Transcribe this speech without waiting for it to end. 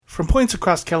From points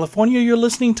across California, you're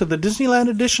listening to the Disneyland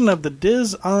edition of the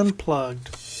Diz Unplugged.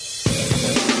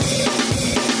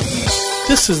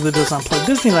 This is the Diz Unplugged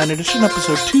Disneyland edition,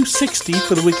 episode 260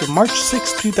 for the week of March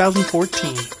 6,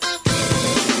 2014.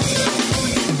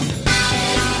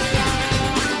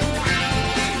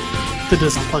 The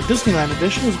Diz Unplugged Disneyland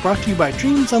edition is brought to you by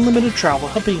Dreams Unlimited Travel,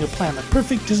 helping you plan the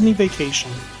perfect Disney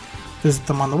vacation. Visit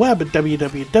them on the web at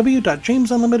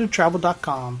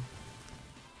www.dreamsunlimitedtravel.com.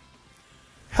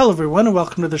 Hello everyone and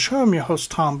welcome to the show. I'm your host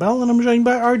Tom Bell and I'm joined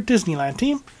by our Disneyland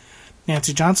team,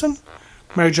 Nancy Johnson,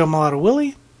 Mary Jo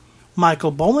Mulatto-Willie,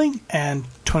 Michael Bowling, and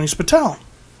Tony Spatel.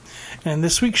 And in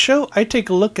this week's show, I take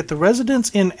a look at the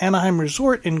Residence Inn Anaheim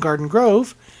Resort in Garden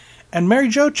Grove, and Mary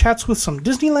Jo chats with some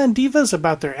Disneyland divas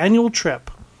about their annual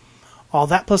trip. All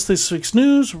that plus this week's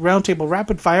news, Roundtable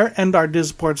Rapid Fire, and our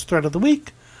Diz Boards Thread of the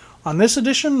Week on this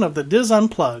edition of the Diz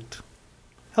Unplugged.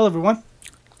 Hello everyone.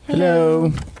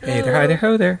 Hello. Hey there, hi there,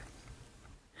 ho there.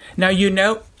 Now, you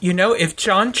know, if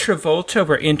John Travolta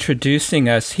were introducing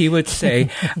us, he would say,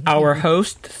 our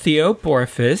host, Theo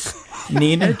Borfis,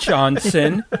 Nina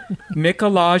Johnson,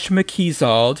 Mikolaj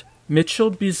McKeesald,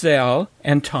 Mitchell Buzel,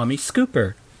 and Tommy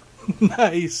Scooper.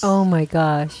 Nice. Oh my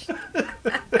gosh.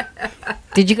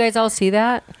 Did you guys all see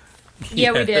that?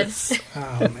 Yeah, we did.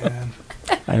 Oh man.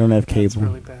 I don't have cable. That's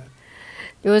really bad.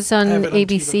 It was on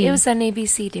ABC. It was on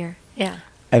ABC, dear. Yeah.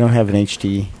 I don't have an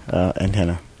HD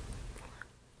antenna.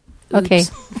 Okay.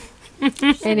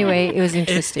 Anyway, it was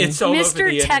interesting. It's all over Mr.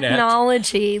 the internet.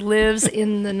 Technology lives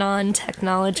in the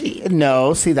non-technology.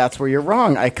 No, see, that's where you're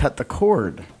wrong. I cut the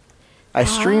cord. I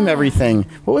stream everything.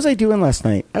 What was I doing last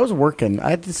night? I was working.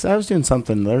 I was doing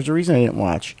something. There was a reason I didn't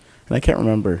watch, and I can't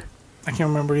remember. I can't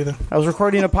remember either. I was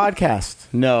recording a podcast.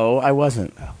 No, I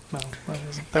wasn't. No,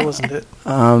 that wasn't it.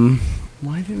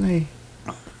 Why didn't I?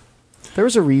 There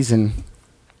was a reason.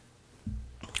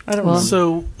 I don't know.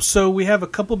 So we have a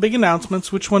couple big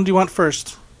announcements. Which one do you want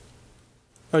first?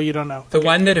 Oh, you don't know. The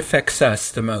one that affects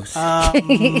us the most.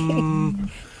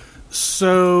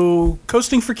 So,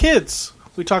 Coasting for Kids.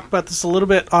 We talked about this a little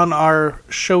bit on our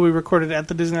show we recorded at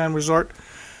the Disneyland Resort.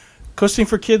 Coasting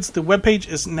for Kids, the webpage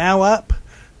is now up.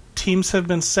 Teams have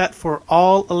been set for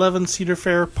all 11 Cedar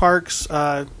Fair parks.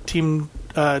 Team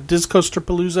Diz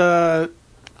Coasterpalooza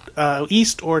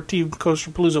East or Team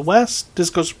Coasterpalooza West.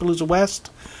 Diz Coasterpalooza West.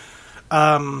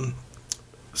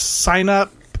 Sign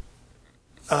up.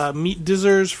 Meet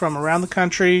Dizzers from around the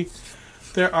country.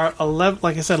 There are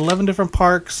 11 different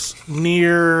parks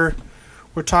near.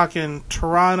 We're talking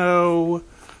Toronto,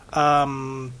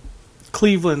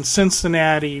 Cleveland,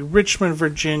 Cincinnati, Richmond,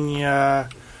 Virginia,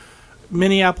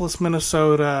 Minneapolis,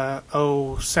 Minnesota,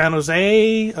 San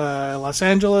Jose, Los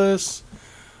Angeles,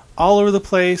 all over the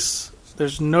place.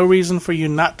 There's no reason for you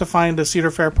not to find a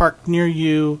Cedar Fair park near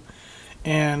you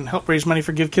and help raise money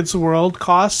for Give Kids the World.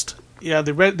 Cost,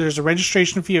 there's a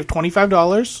registration fee of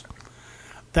 $25.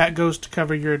 That goes to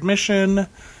cover your admission,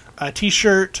 a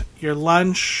t-shirt, your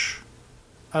lunch.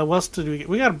 What else did we get?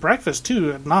 We got a breakfast,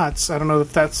 too, at Knott's. I don't know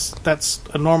if that's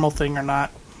a normal thing or not.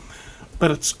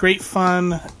 But it's great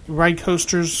fun. Ride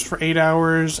coasters for 8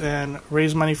 hours and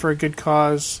raise money for a good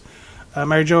cause.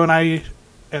 Mary Jo and I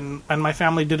and my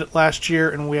family did it last year,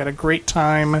 and we had a great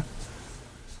time.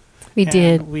 We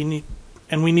did. We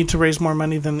need to raise more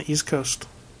money than the East Coast.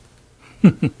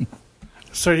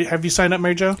 So, have you signed up,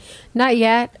 Mary Jo? Not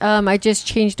yet. I just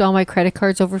changed all my credit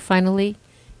cards over finally.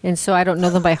 And so I don't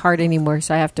know them by heart anymore,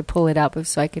 so I have to pull it up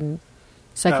so I can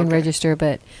register.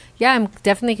 But yeah, I'm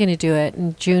definitely going to do it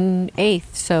on June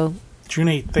 8th. So June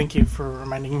 8th. Thank you for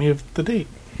reminding me of the date.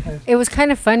 It was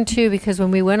kind of fun too because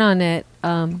when we went on it,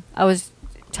 I was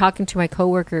talking to my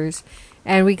coworkers,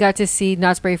 and we got to see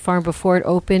Knott's Berry Farm before it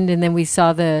opened, and then we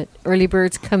saw the early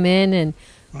birds come in and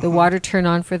the water turn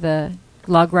on for the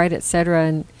log ride, etc.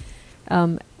 And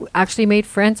actually made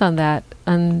friends on that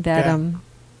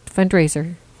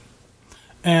fundraiser.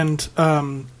 And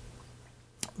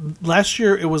last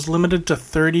year it was limited to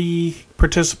 30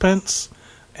 participants,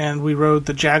 and we rode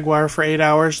the Jaguar for 8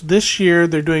 hours. This year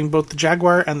they're doing both the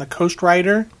Jaguar and the Coast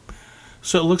Rider,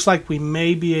 so it looks like we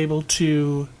may be able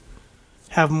to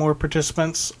have more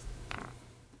participants.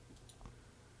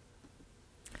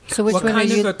 So which what one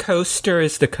kind are you? of a coaster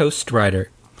is the Coast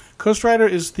Rider? Coast Rider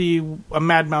is a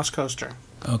Mad Mouse coaster.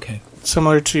 Okay.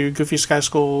 Similar to Goofy Sky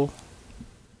School.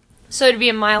 So it'd be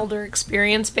a milder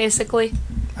experience, basically?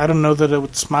 I don't know that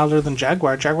it's milder than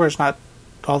Jaguar. Jaguar's not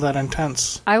all that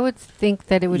intense. I would think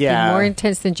that it would be more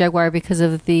intense than Jaguar because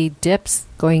of the dips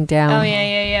going down. Oh,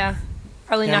 yeah.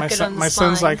 Probably not good on the my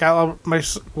spine. son's like,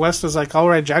 West is like, I'll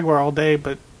ride Jaguar all day,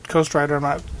 but Coast Rider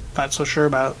I'm not so sure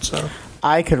about. So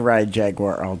I could ride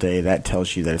Jaguar all day. That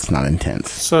tells you that it's not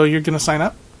intense. So you're going to sign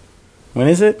up? When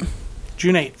is it?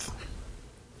 June 8th.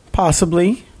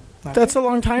 Possibly. Okay. That's a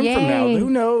long time from now. Yay. Who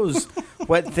knows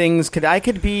what things could... I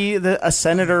could be a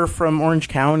senator from Orange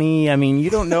County. I mean, you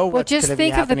don't know what just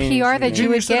think of the PR that you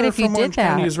would get if you from did Orange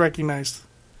County that. is recognized.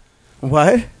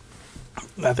 What?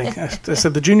 I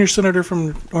said the junior senator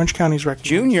from Orange County is recognized.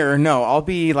 Junior? No, I'll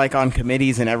be like on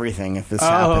committees and everything if this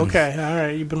happens. Oh, okay. All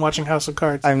right. You've been watching House of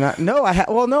Cards. I'm not... No, I've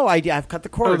cut the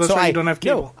cord. Oh, that's so right, you don't have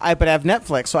cable. No, but I have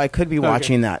Netflix, so I could be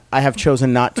watching that. I have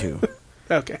chosen not to.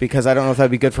 Okay. Because I don't know if that'd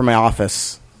be good for my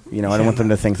office. You know, I don't want them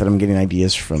to think that I'm getting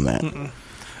ideas from that.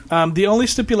 The only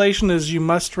stipulation is you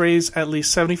must raise at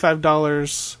least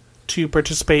 $75 to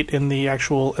participate in the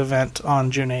actual event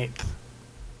on June 8th.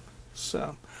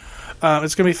 So,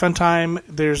 it's going to be a fun time. I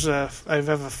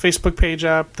have a Facebook page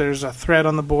up. There's a thread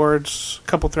on the boards, a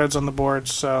couple threads on the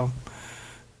boards. So,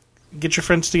 get your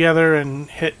friends together and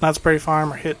hit Knott's Berry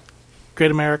Farm or hit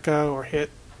Great America or hit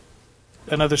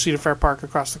another Cedar Fair park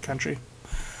across the country.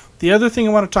 The other thing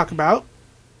I want to talk about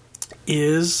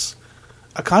is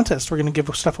a contest. We're going to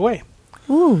give stuff away.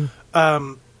 Ooh.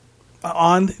 On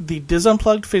the Diz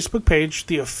Unplugged Facebook page,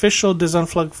 the official Diz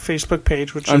Unplugged Facebook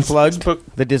page, which Unplugged? is Facebook.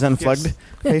 The Diz Unplugged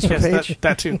Facebook Yes, page?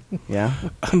 that too. Yeah.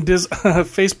 On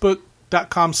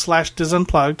Facebook.com/Diz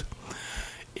Unplugged.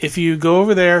 If you go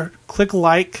over there, click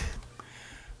like.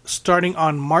 Starting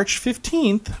on March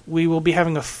 15th, we will be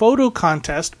having a photo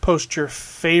contest. Post your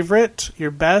favorite, your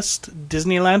best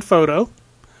Disneyland photo.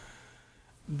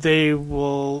 There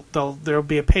will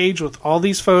be a page with all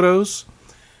these photos.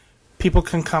 People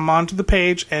can come onto the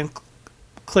page and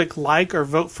click like or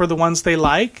vote for the ones they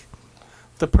like.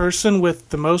 The person with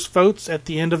the most votes at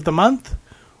the end of the month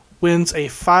wins a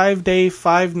 5-day,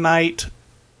 5-night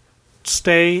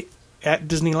stay at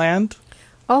Disneyland.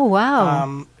 Oh,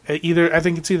 wow. I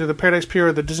think it's either the Paradise Pier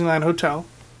or the Disneyland Hotel.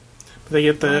 They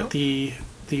get the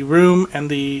room and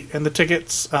the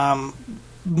tickets.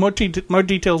 More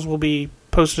details will be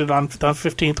posted on the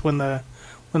 15th when the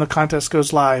contest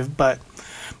goes live. But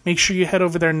make sure you head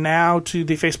over there now to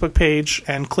the Facebook page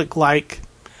and click like,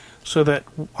 so that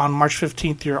on March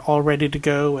 15th you're all ready to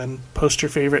go and post your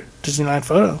favorite Disneyland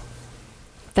photo.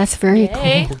 That's very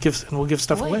Yay. cool. We'll give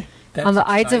stuff away. That's On the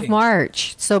Ides of exciting.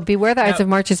 March. So beware the Ides of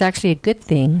March is actually a good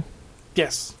thing.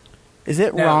 Yes. Is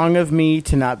it No. wrong of me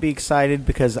to not be excited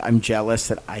because I'm jealous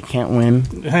that I can't win?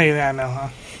 Hey, I know, huh?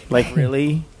 Like,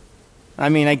 really? I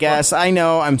mean, I guess I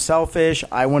know I'm selfish.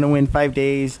 I want to win 5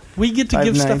 days. We get to 5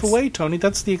 give stuff nights. away, Tony.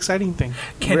 That's the exciting thing.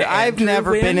 Can I've Andrew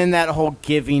never win? been in that whole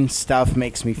giving stuff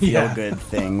makes me feel Yeah. good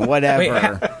thing.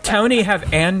 Whatever. Tony,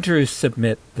 have Andrew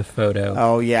submit the photo.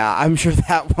 Oh, yeah. I'm sure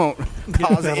that won't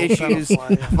cause that'll issues fly,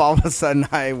 yeah. if all of a sudden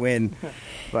I win.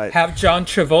 But Have John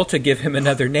Travolta give him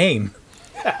another name.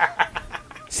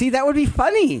 see, that would be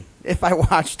funny if I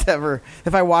watched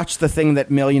the thing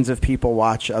that millions of people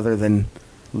watch other than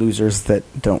losers that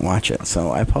don't watch it.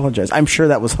 So I apologize. I'm sure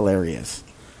that was hilarious.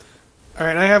 All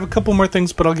right, I have a couple more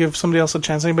things, but I'll give somebody else a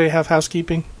chance. Anybody have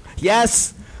housekeeping?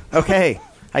 Yes. Okay.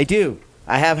 I do.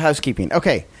 I have housekeeping.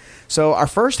 Okay. So our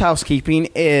first housekeeping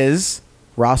is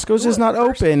Roscoe's is not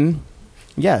open.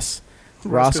 Yes.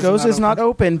 Roscoe's is not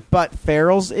open, but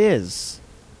Farrell's is.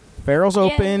 Farrell's Yay.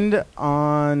 opened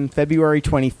on February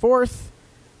 24th,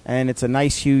 and it's a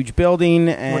nice, huge building.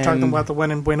 And We're talking about the one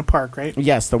in Buena Park, right?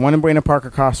 yes, the one in Buena Park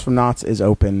across from Knott's is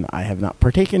open. I have not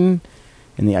partaken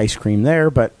in the ice cream there,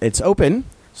 but it's open.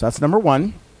 So that's number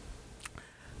one.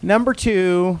 Number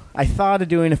two, I thought of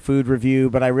doing a food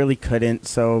review, but I really couldn't.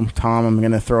 So, Tom, I'm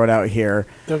going to throw it out here.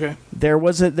 Okay.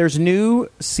 There's new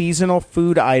seasonal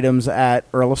food items at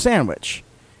Earl of Sandwich.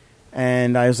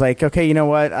 And I was like, okay, you know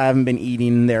what? I haven't been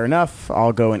eating there enough.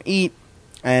 I'll go and eat,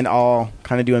 and I'll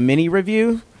kind of do a mini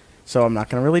review. So I'm not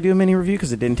going to really do a mini review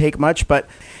because it didn't take much, but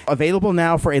available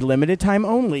now for a limited time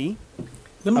only.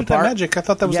 Limited Time Magic. I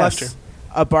thought that was Yes. last year.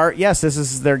 Yes,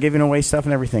 they're giving away stuff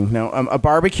and everything. No, a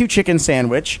barbecue chicken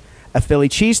sandwich, a Philly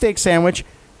cheesesteak sandwich,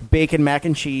 bacon mac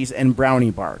and cheese, and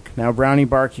brownie bark. Now, brownie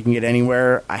bark you can get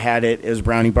anywhere. I had it. It was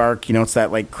brownie bark. You know, it's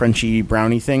that like crunchy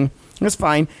brownie thing. It was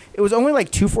fine. It was only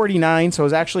like $2.49, so it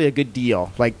was actually a good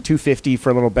deal. Like $2.50 for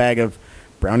a little bag of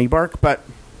brownie bark, but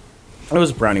it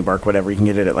was brownie bark, whatever. You can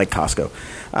get it at like Costco.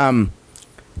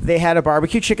 They had a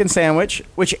barbecue chicken sandwich,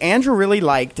 which Andrew really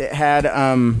liked. It had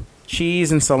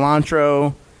cheese and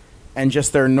cilantro and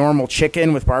just their normal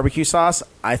chicken with barbecue sauce.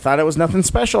 I thought it was nothing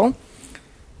special.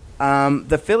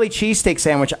 The Philly cheesesteak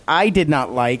sandwich I did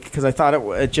not like because I thought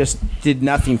it just did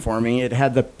nothing for me. It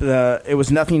had it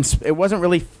was nothing. It wasn't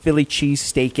really Philly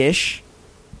cheesesteak-ish.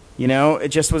 You know, it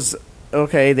just was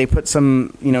okay. They put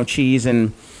some cheese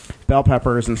and bell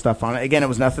peppers and stuff on it. Again, it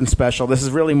was nothing special. This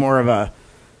is really more of a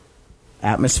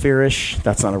atmosphere-ish.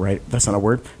 That's not a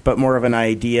word, but more of an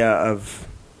idea of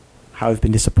how I've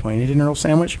been disappointed in Earl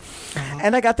sandwich.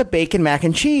 And I got the bacon mac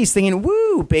and cheese, thinking,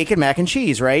 woo, bacon mac and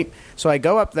cheese, right? So I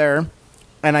go up there,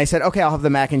 and I said, okay, I'll have the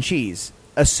mac and cheese,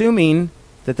 assuming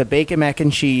that the bacon mac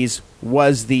and cheese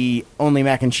was the only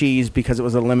mac and cheese because it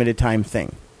was a limited time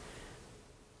thing.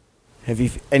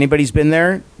 Anybody's been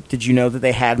there? Did you know that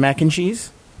they had mac and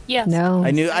cheese? Yes. No.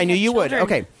 I knew you would.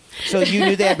 Okay. So you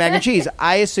knew they had mac and cheese.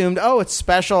 I assumed, it's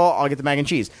special. I'll get the mac and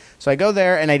cheese. So I go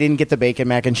there, and I didn't get the bacon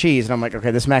mac and cheese. And I'm like,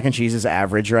 okay, this mac and cheese is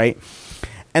average, right?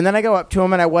 And then I go up to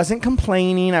him, and I wasn't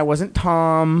complaining. I wasn't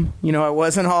Tom. I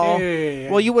wasn't all...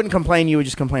 Yeah. Well, you wouldn't complain. You would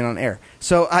just complain on air.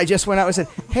 So I just went out and said,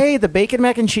 hey, the bacon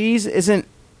mac and cheese isn't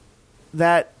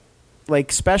that,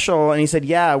 special. And he said,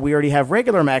 yeah, we already have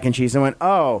regular mac and cheese. And I went,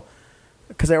 oh...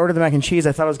 Because I ordered the mac and cheese,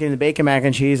 I thought I was getting the bacon mac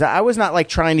and cheese. I was not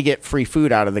trying to get free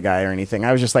food out of the guy or anything.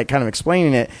 I was just kind of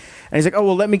explaining it. And he's like, oh,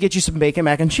 well, let me get you some bacon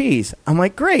mac and cheese. I'm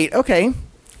like, great, okay.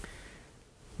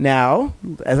 Now,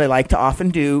 as I like to often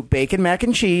do, bacon mac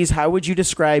and cheese, how would you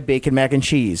describe bacon mac and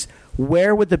cheese?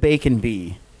 Where would the bacon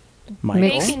be,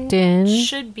 Michael? Mixed in.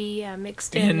 Should be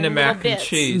mixed in the mac and bits.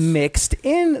 cheese. Mixed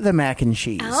in the mac and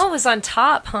cheese. Oh, it was on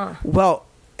top, huh? Well,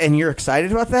 and you're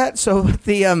excited about that? So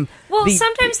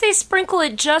sometimes they sprinkle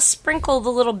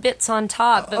the little bits on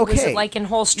top, but was it in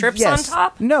whole strips on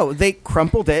top? No, they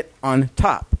crumpled it on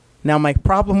top. Now, my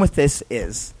problem with this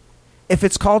is, if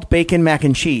it's called bacon mac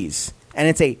and cheese, and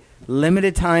it's a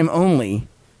limited time only,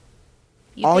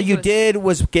 all you did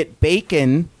was get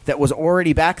bacon that was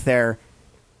already back there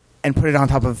and put it on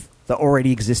top of the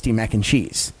already existing mac and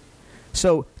cheese.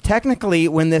 So, technically,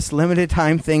 when this limited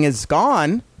time thing is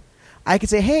gone... I could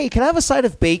say, hey, can I have a side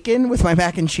of bacon with my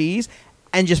mac and cheese,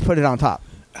 and just put it on top.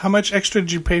 How much extra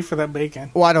did you pay for that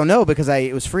bacon? Well, I don't know, because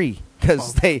it was free.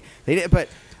 Because they did, but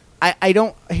I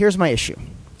don't, here's my issue.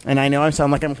 And I know I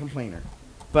sound like I'm a complainer.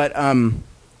 But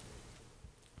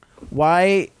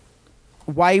why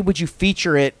would you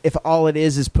feature it if all it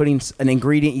is putting an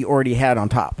ingredient you already had on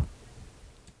top?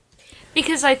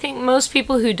 Because I think most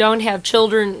people who don't have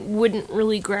children wouldn't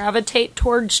really gravitate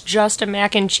towards just a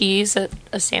mac and cheese at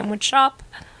a sandwich shop.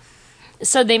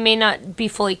 So they may not be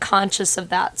fully conscious of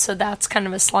that. So that's kind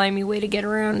of a slimy way to get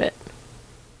around it.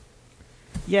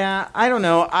 Yeah, I don't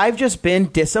know. I've just been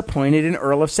disappointed in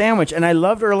Earl of Sandwich. And I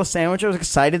loved Earl of Sandwich. I was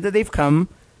excited that they've come.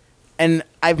 And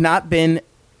I've not been,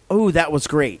 that was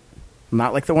great.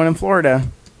 Not like the one in Florida.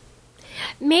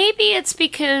 Maybe it's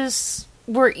because...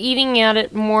 we're eating at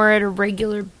it more at a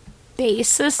regular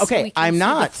basis. Okay, so we can I'm see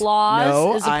not. The flaws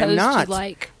No, as I'm opposed not.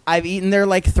 To I've eaten there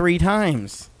 3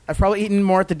 times. I've probably eaten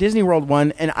more at the Disney World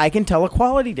one, and I can tell a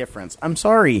quality difference. I'm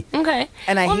sorry. Okay.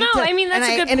 And I hate that's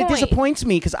a good point. And it disappoints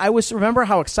me because remember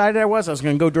how excited I was. I was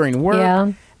going to go during work.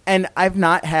 Yeah. And I've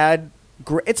not had.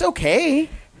 It's okay.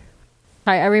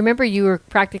 I remember you were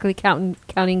practically counting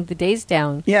the days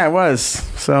down. Yeah, I was.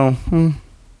 So,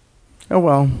 oh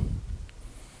well.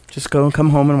 Just come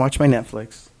home and watch my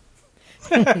Netflix.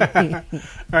 All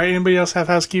right, anybody else have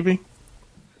housekeeping?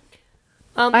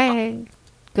 Go ahead,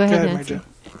 Nancy.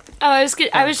 Marja.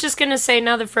 I was just going to say,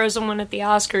 now the Frozen one at the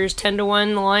Oscars,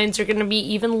 10-1, the lines are going to be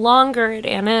even longer at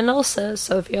Anna and Elsa.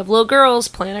 So if you have little girls,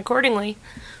 plan accordingly.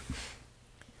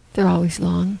 They're always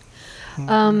long.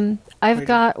 I've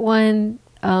got one.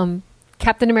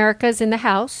 Captain America's in the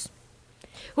house.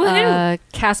 Woohoo!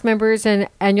 Cast members and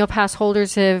annual pass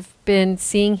holders have been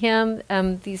seeing him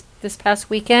this past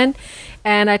weekend,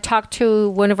 and I talked to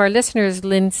one of our listeners,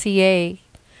 Lynn,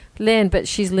 but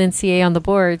she's Lynn CA on the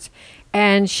boards,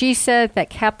 and she said that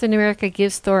Captain America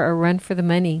gives Thor a run for the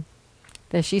money.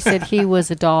 That she said he was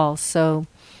a doll. So,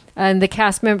 and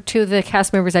two of the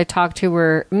cast members I talked to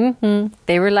were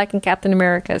they were liking Captain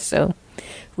America. So,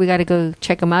 we got to go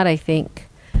check them out, I think.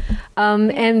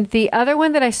 And the other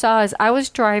one that I saw is I was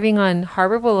driving on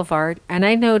Harbor Boulevard, and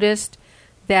I noticed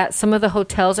that some of the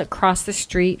hotels across the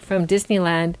street from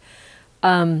Disneyland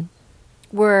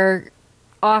were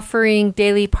offering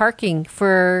daily parking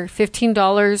for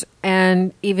 $15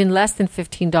 and even less than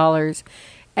 $15.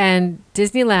 And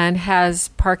Disneyland has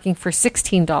parking for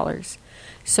 $16.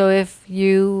 So if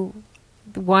you're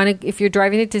driving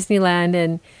to Disneyland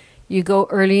and you go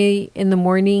early in the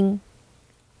morning,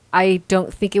 I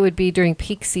don't think it would be during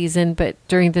peak season, but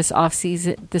during this off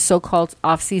season, the so-called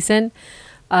off season,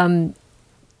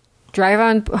 drive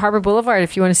on Harbor Boulevard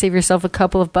if you want to save yourself a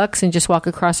couple of bucks and just walk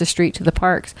across the street to the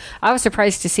parks. I was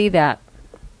surprised to see that.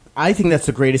 I think that's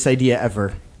the greatest idea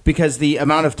ever because the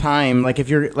amount of time, if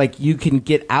you're you can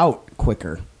get out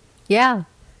quicker. Yeah.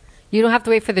 You don't have to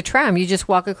wait for the tram. You just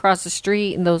walk across the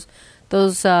street and those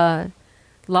those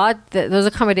those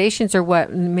accommodations are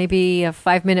what, maybe a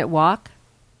 5-minute walk.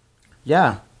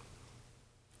 Yeah.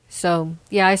 So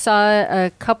yeah, I saw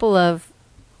a couple of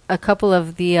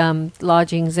the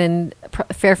lodgings, and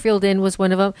Fairfield Inn was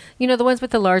one of them. You know, the ones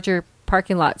with the larger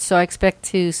parking lots. So I expect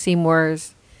to see more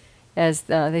as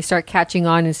they start catching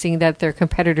on and seeing that their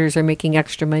competitors are making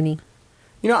extra money.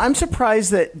 You know, I'm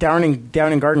surprised that down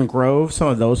in Garden Grove, some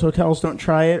of those hotels don't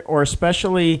try it, or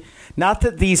especially, not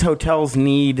that these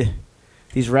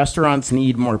restaurants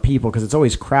need more people, because it's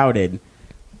always crowded.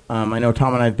 I know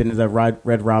Tom and I have been to the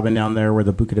Red Robin down there where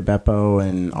the Buca de Beppo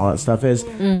and all that stuff is,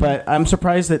 but I'm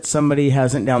surprised that somebody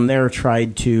hasn't down there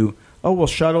tried to, we'll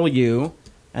shuttle you,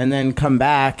 and then come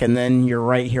back, and then you're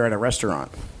right here at a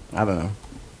restaurant. I don't know.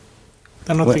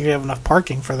 I don't think they have enough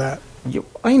parking for that.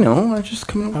 I know. I'm just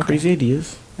coming up with crazy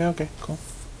ideas. Yeah, okay, cool.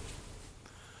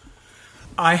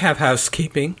 I have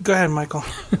housekeeping. Go ahead, Michael.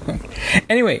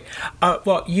 Anyway,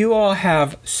 well, you all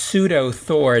have pseudo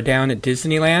Thor down at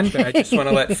Disneyland, but I just want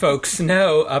to let folks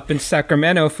know up in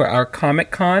Sacramento for our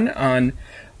Comic-Con on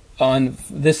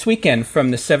this weekend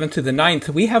from the 7th to the 9th,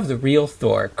 we have the real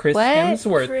Thor. Chris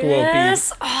Hemsworth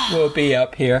will be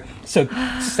up here. So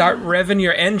start revving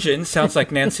your engine, sounds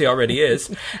like Nancy already is,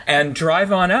 and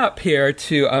drive on up here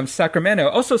to Sacramento.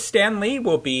 Also, Stan Lee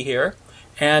will be here,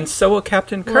 and so will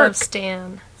Captain Kirk. Love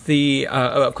Stan.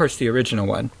 Of course, the original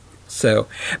one. So,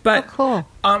 but cool.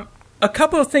 A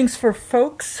couple of things for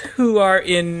folks who are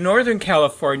in Northern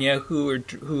California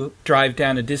who drive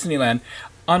down to Disneyland.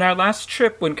 On our last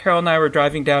trip, when Carol and I were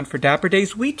driving down for Dapper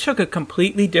Days, we took a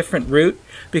completely different route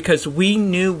because we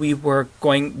knew we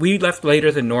left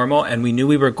later than normal, and we knew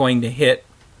we were going to hit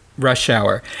rush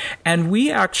hour. And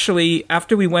we actually,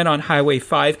 after we went on Highway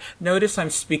 5, notice I'm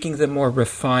speaking the more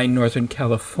refined Northern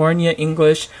California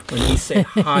English when we say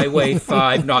Highway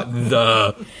 5, not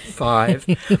the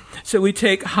 5. So we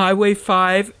take Highway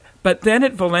 5, but then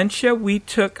at Valencia, we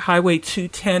took Highway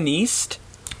 210 East.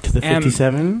 To the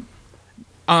 57?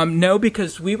 No,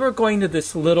 because we were going to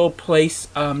this little place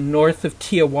north of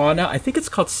Tijuana. I think it's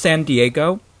called San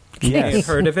Diego. Yes. You've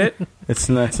heard of it? It's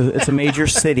a major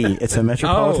city. It's a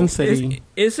metropolitan city.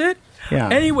 Is it?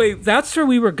 Yeah. We that's where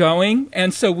we were going,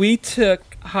 and so we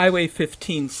took Highway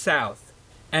 15 south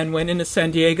and went into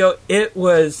San Diego. It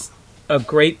was a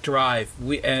great drive.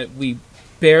 We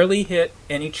barely hit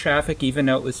any traffic, even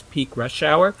though it was peak rush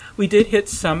hour. We did hit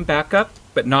some backup,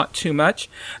 but not too much.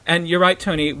 And you're right,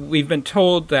 Tony. We've been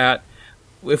told that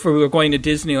if we were going to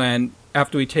Disneyland,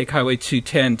 after we take Highway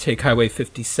 210, take Highway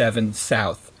 57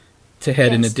 south to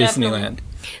head into Disneyland.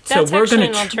 That's actually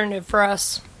an alternative for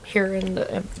us here in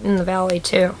the valley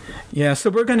too. Yeah, so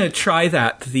we're going to try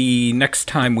that the next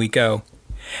time we go.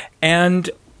 And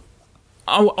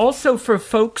also for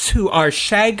folks who are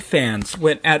Shag fans,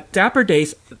 when at Dapper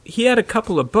Days, he had a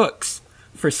couple of books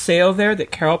for sale there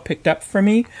that Carol picked up for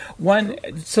me. One,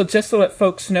 so just to let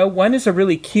folks know, one is a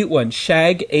really cute one,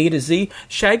 Shag A to Z.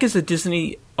 Shag is a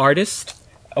Disney artist,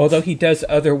 although he does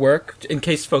other work, in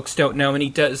case folks don't know, and he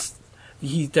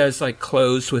does like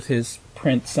clothes with his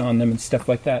prints on them and stuff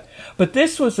like that. But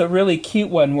this was a really cute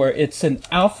one where it's an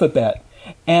alphabet,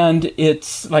 and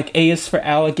it's like A is for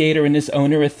alligator and his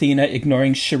owner Athena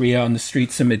ignoring Sharia on the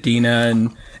streets of Medina.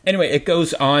 And anyway, it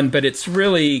goes on, but it's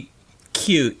really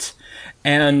cute.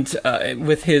 And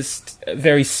with his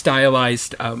very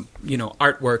stylized,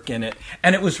 artwork in it.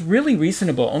 And it was really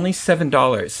reasonable, only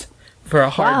 $7 for a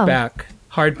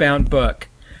hardbound book.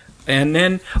 And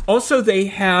then also they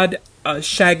had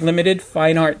Shag Limited,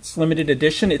 Fine Arts Limited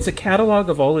Edition. It's a catalog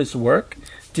of all his work,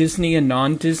 Disney and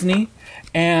non-Disney.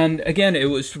 And again,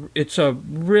 it's a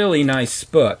really nice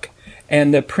book.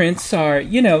 And the prints are,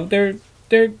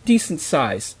 they're decent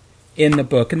size in the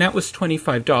book, and that was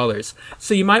 $25.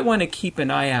 So you might want to keep an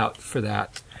eye out for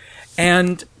that.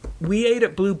 And we ate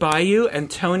at Blue Bayou, and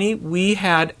Tony, we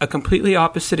had a completely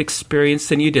opposite experience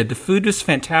than you did. The food was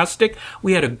fantastic.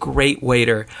 We had a great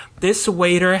waiter. This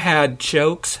waiter had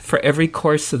jokes for every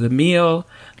course of the meal.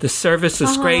 The service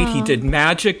was great. He did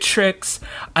magic tricks.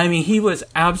 I mean, he was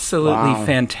absolutely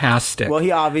fantastic. Well,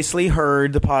 he obviously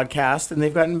heard the podcast, and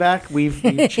they've gotten back. We've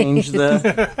changed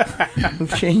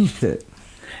we've changed it.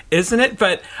 Isn't it?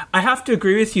 But I have to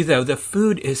agree with you, though. The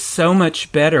food is so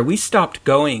much better. We stopped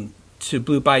going to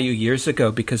Blue Bayou years ago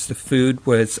because the food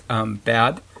was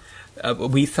bad,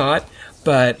 we thought.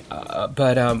 But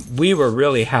we were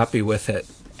really happy with it.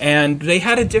 And they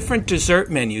had a different dessert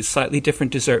menu, slightly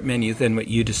different dessert menu than what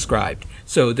you described.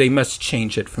 So they must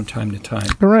change it from time to time.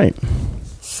 All right.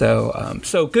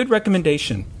 So good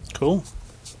recommendation. Cool.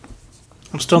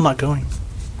 I'm still not going.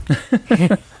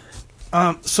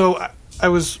 So I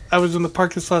was in the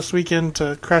park this last weekend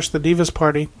to crash the Divas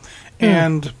party,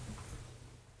 and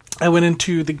I went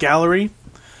into the gallery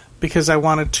because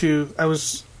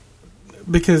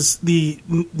because the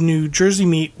New Jersey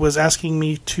meet was asking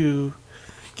me to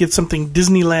get something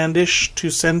Disneyland-ish to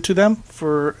send to them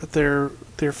for their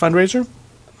fundraiser.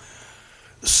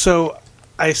 So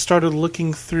I started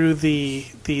looking through the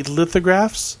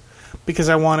lithographs because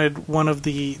I wanted one of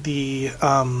the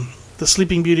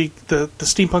Sleeping Beauty, the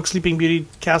steampunk Sleeping Beauty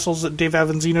castles that Dave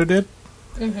Avanzino did.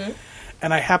 Mm-hmm.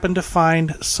 And I happened to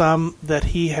find some that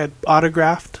he had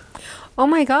autographed. Oh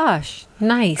my gosh,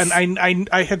 nice! And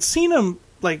I had seen him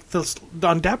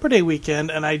on Dapper Day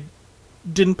weekend, and I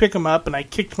didn't pick him up, and I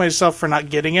kicked myself for not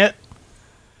getting it.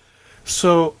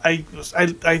 So I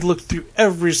looked through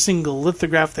every single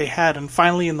lithograph they had, and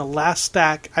finally in the last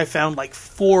stack, I found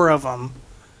 4 of them.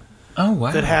 Oh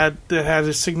wow! That had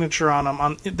his signature on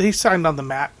them. They signed on the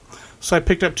mat, so I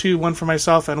picked up 2, one for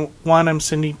myself, and one I'm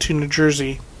sending to New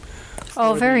Jersey.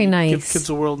 Oh, very nice! Give Kids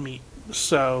a World meet.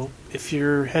 So if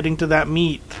you're heading to that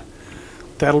meet,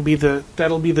 that'll be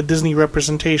the Disney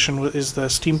representation. Is the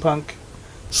steampunk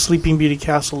Sleeping Beauty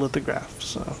castle lithograph.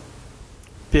 So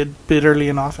bid early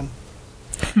and often.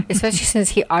 Especially since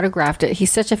he autographed it.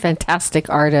 He's such a fantastic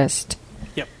artist.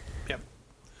 Yep.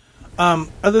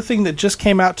 Other thing that just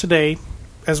came out today,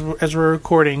 as we're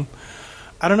recording,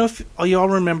 I don't know if you all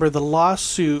remember the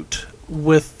lawsuit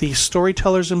with the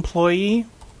Storyteller's employee.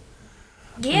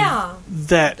 Yeah.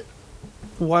 That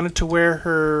wanted to wear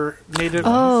her native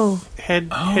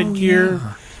headgear,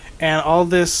 and all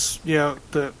this.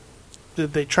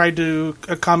 They tried to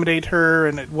accommodate her,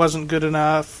 and it wasn't good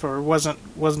enough, or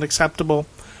wasn't acceptable.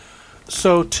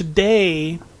 So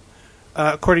today,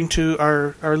 according to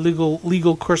our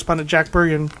legal correspondent Jack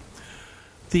Bergen,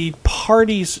 the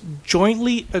parties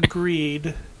jointly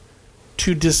agreed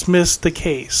to dismiss the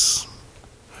case.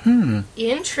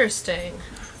 Interesting.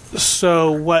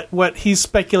 So what he's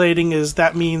speculating is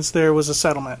that means there was a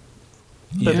settlement,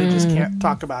 but they just can't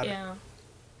talk about it.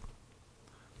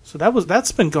 So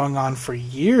that's been going on for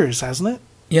years, hasn't it?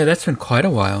 Yeah, that's been quite a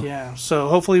while. Yeah. So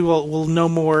hopefully we'll know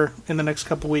more in the next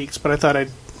couple weeks. But I thought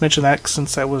I'd mention that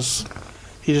since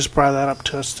he just brought that up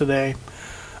to us today.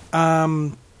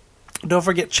 Don't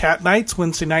forget chat nights,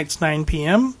 Wednesday nights, 9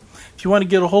 p.m. If you want to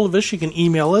get a hold of us, you can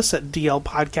email us at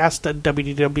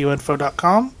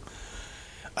dlpodcast@wdwinfo.com.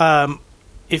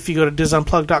 If you go to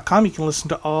disunplug.com, you can listen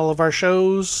to all of our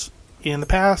shows in the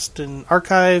past and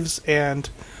archives, and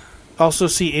also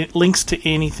see links to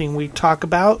anything we talk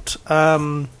about.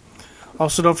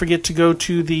 Also, don't forget to go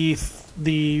to the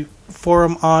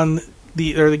forum on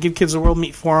the Give Kids the World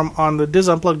Meet forum on the Dis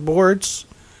Unplugged boards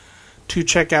to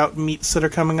check out meets that are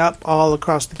coming up all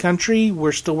across the country.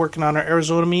 We're still working on our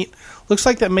Arizona meet. Looks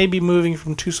like that may be moving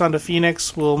from Tucson to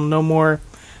Phoenix. We'll know more in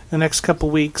the next couple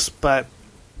weeks, but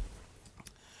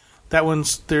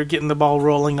they're getting the ball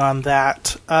rolling on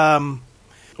that.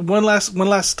 One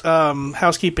last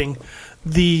housekeeping.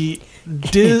 The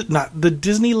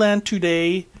Disneyland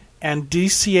Today and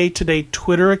DCA Today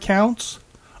Twitter accounts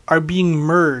are being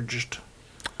merged.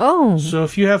 Oh. So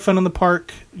if you have fun in the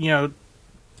park,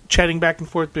 chatting back and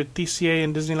forth with DCA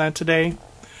and Disneyland Today,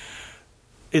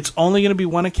 it's only going to be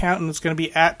one account, and it's going to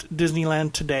be at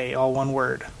Disneyland Today, all one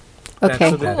word.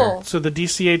 Okay. Cool. So the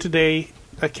DCA Today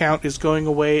account is going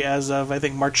away as of, I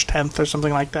think, March 10th or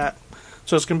something like that.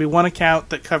 So it's going to be one account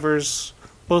that covers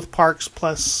both parks,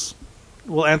 plus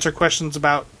we'll answer questions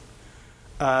about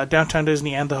Downtown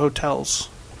Disney and the hotels.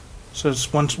 So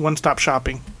it's one-stop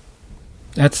shopping.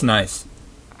 That's nice.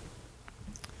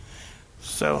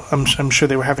 So I'm sure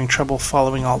they were having trouble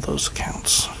following all those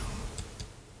accounts.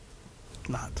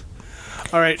 Not.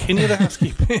 All right. Any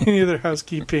other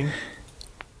housekeeping?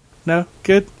 No?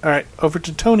 Good? All right. Over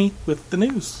to Tony with the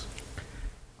news.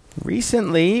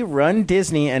 Recently, Run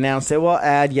Disney announced it will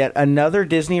add yet another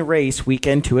Disney race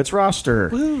weekend to its roster.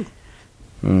 Woo.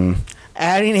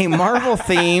 Adding a Marvel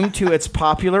theme to its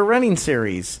popular running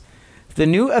series. The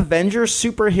new Avengers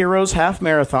Superheroes Half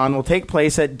Marathon will take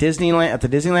place at the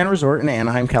Disneyland Resort in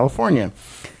Anaheim, California.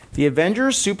 The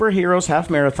Avengers Superheroes Half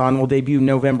Marathon will debut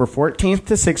November 14th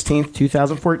to 16th,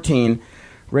 2014.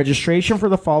 Registration for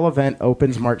the fall event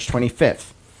opens March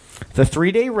 25th. The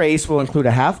 3-day race will include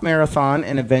a half marathon,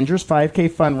 an Avengers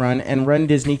 5K fun run, and Run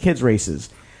Disney Kids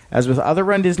races. As with other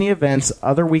Run Disney events,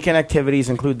 other weekend activities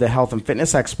include the Health and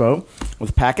Fitness Expo,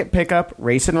 with packet pickup,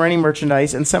 race and running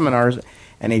merchandise, and seminars,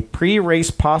 and a pre-race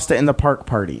pasta in the park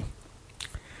party.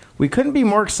 We couldn't be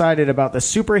more excited about the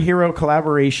superhero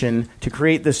collaboration to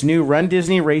create this new Run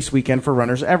Disney race weekend for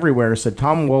runners everywhere, said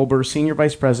Tom Wolber, Senior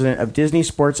Vice President of Disney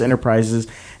Sports Enterprises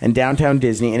and Downtown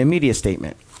Disney, in a media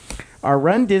statement. Our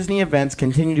Run Disney events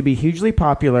continue to be hugely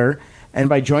popular, and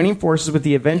by joining forces with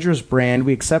the Avengers brand,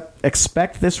 we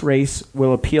expect this race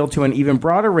will appeal to an even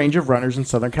broader range of runners in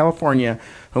Southern California,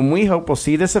 whom we hope will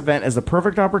see this event as the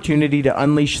perfect opportunity to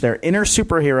unleash their inner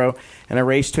superhero and a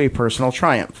race to a personal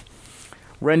triumph.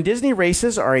 Run Disney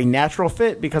races are a natural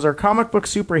fit because our comic book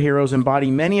superheroes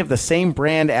embody many of the same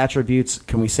brand attributes.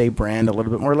 Can we say brand a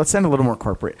little bit more? Let's sound a little more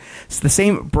corporate. It's the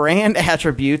same brand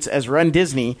attributes as Run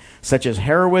Disney, such as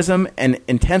heroism and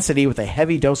intensity with a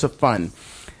heavy dose of fun,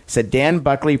 said Dan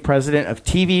Buckley, president of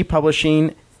TV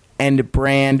publishing and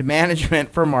brand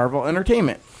management for Marvel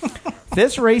Entertainment.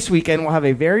 This race weekend will have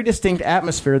a very distinct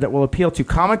atmosphere that will appeal to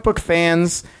comic book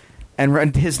fans and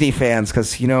Run Disney fans,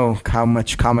 because you know how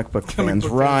much comic book fans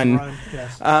run.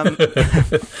 Yes.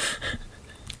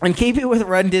 And keeping with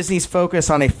Run Disney's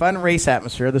focus on a fun race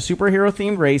atmosphere, the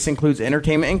superhero-themed race includes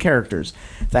entertainment and characters.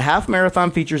 The half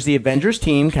marathon features the Avengers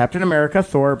team, Captain America,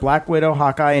 Thor, Black Widow,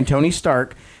 Hawkeye, and Tony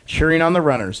Stark, cheering on the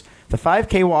runners. The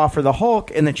 5K will offer the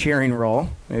Hulk in the cheering role.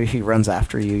 Maybe if he runs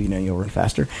after you, you'll run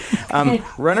faster.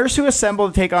 Runners who assemble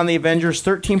to take on the Avengers'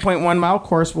 13.1-mile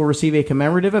course will receive a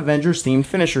commemorative Avengers-themed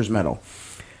finisher's medal.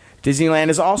 Disneyland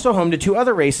is also home to two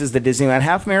other races, the Disneyland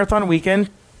Half Marathon Weekend,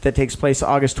 that takes place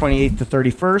August 28th to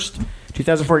 31st,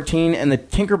 2014, and the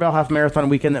Tinkerbell Half Marathon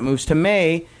Weekend that moves to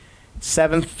May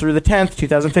 7th through the 10th,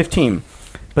 2015.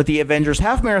 But the Avengers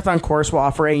Half Marathon course will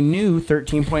offer a new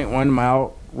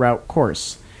 13.1-mile route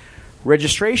course.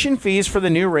 Registration fees for the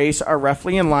new race are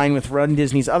roughly in line with Run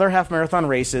Disney's other half-marathon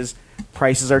races.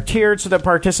 Prices are tiered so that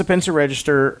participants who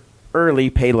register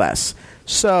early pay less.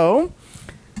 So,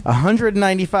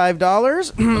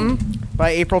 $195 by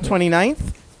April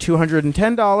 29th,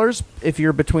 $210 if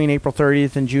you're between April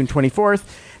 30th and June 24th,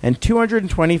 and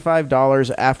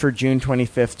 $225 after June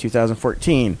 25th,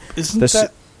 2014.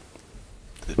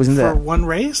 Wasn't that one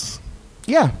race?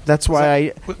 Yeah, that's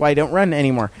why I don't run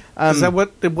anymore. Is that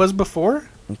what it was before?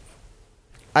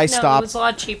 I No, stopped. it was a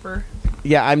lot cheaper.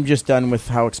 Yeah, I'm just done with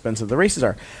how expensive the races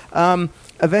are.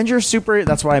 Avengers Super.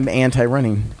 That's why I'm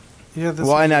anti-running. Yeah.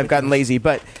 Well, and I've gotten lazy,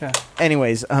 but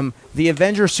anyways, the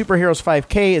Avengers Superheroes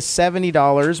 5K is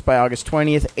 $70 by August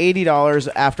 20th, $80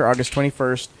 after August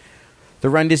 21st. The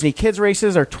Run Disney Kids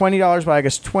races are $20 by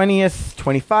August 20th,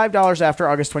 $25 after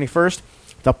August 21st.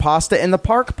 The Pasta in the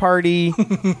Park Party.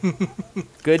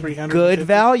 Good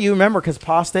value. Remember, because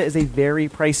pasta is a very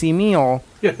pricey meal.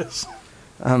 Yes.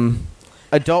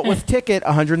 Adult with ticket,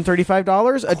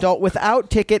 $135. Adult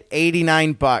without ticket,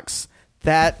 $89.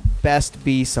 That best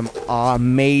be some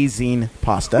amazing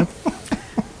pasta.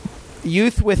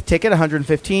 Youth with ticket,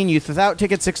 $115. Youth without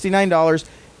ticket, $69.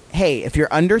 Hey, if you're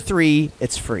under 3,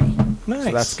 it's free. Nice.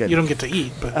 So that's good. You don't get to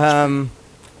eat, but I'm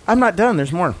not done.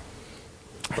 There's more.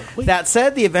 That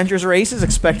said, the Avengers race is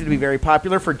expected to be very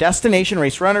popular for destination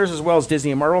race runners as well as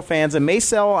Disney and Marvel fans and may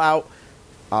sell out,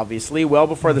 obviously, well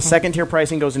before the second-tier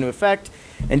pricing goes into effect.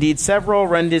 Indeed, several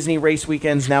Run Disney race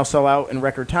weekends now sell out in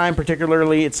record time,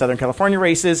 particularly its Southern California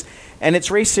races, and its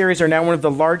race series are now one of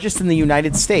the largest in the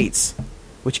United States,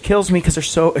 which kills me because they're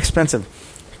so expensive.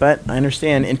 But I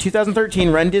understand. In 2013,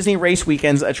 Run Disney race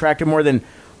weekends attracted more than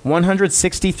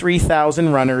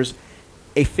 163,000 runners,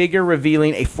 a figure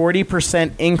revealing a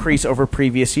 40% increase over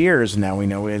previous years. Now we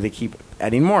know they keep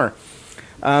adding more.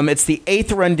 It's the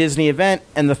 8th Run Disney event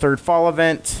and the 3rd fall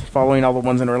event, following all the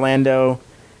ones in Orlando.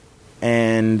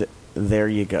 And there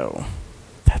you go.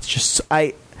 That's just...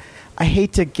 I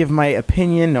hate to give my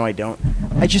opinion. No, I don't.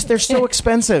 They're so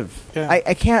expensive. Yeah.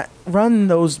 I can't run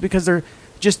those because they're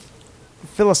just...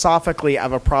 Philosophically, I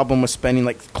have a problem with spending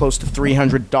like close to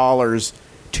 $300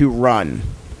 to run.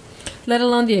 Let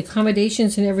alone the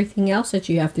accommodations and everything else that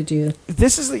you have to do.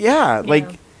 This is,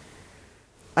 like,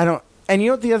 I don't, and you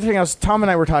know what the other thing Tom and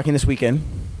I were talking this weekend,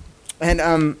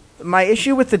 and my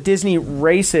issue with the Disney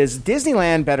races,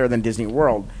 Disneyland better than Disney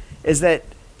World, is that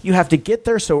you have to get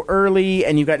there so early,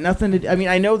 and you got nothing to, I mean,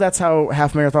 I know that's how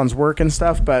half marathons work and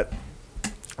stuff, but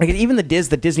like even the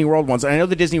Disney World ones, and I know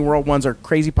the Disney World ones are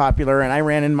crazy popular, and I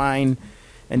ran in mine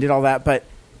and did all that, but,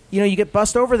 you get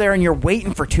bussed over there, and you're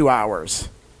waiting for 2 hours.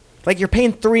 Like, you're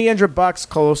paying $300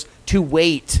 close to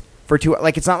wait for 2.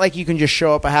 Like, it's not like you can just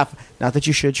show up not that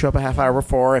you should show up a half hour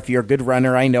before if you're a good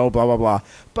runner, I know, blah, blah, blah.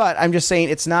 But I'm just saying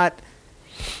it's not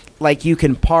like you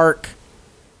can park,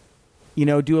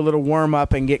 do a little warm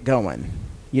up and get going.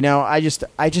 I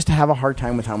just have a hard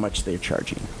time with how much they're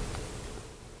charging.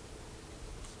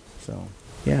 So,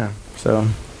 yeah. So,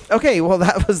 okay, well,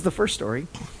 that was the first story.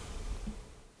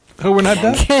 Oh, we're not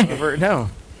done?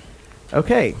 No.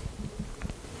 Okay.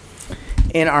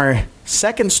 In our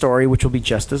second story, which will be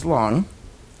just as long,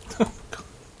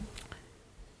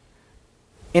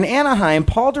 In Anaheim,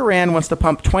 Paul Duran wants to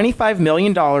pump $25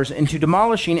 million into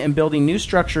demolishing and building new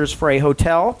structures for a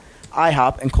hotel,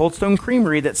 IHOP, and Cold Stone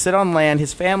Creamery that sit on land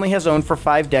his family has owned for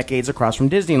 5 decades across from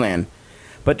Disneyland.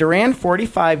 But Duran,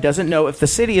 45, doesn't know if the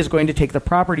city is going to take the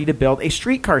property to build a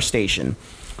streetcar station.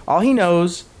 All he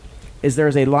knows is there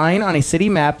is a line on a city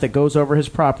map that goes over his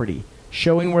property,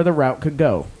 showing where the route could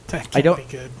go. That can't be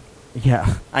good.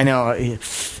 Yeah, I know. You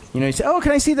say, "Oh,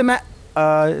 can I see the map?"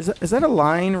 Is that a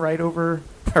line right over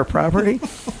our property?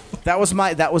 That was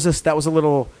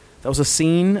a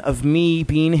scene of me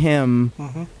being him,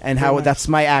 and how that's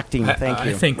my acting. Thank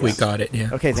you. I think we got it. Yeah.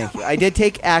 Okay, thank you. I did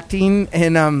take acting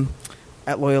in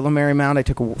at Loyola Marymount. I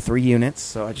took 3 units,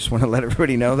 so I just want to let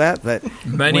everybody know that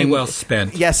money well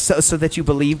spent. Yes, so that you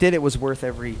believed it. It was worth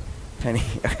every penny.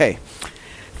 Okay.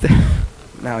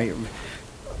 Now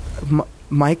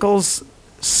Michael's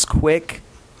quick,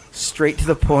 straight to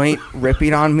the point,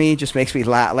 ripping on me just makes me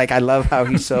laugh. Like, I love how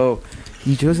he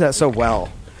does that so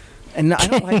well. And I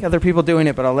don't like other people doing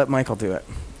it, but I'll let Michael do it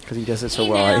because he does it so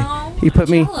well. He put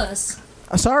me.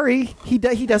 Sorry, he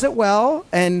does it well,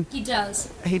 and he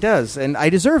does, and I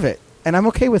deserve it, and I'm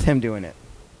okay with him doing it.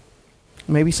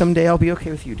 Maybe someday I'll be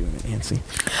okay with you doing it, Nancy.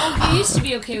 Oh, you used to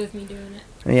be okay with me doing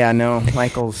it. Yeah, no,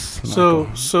 Michael. So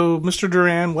Mr.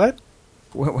 Duran, what?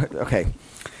 Okay,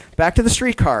 back to the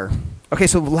streetcar. Okay,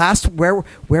 so where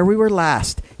we were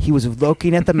last, he was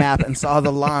looking at the map and saw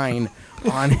the line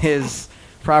on his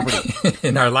property.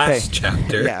 In our last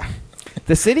chapter. Yeah.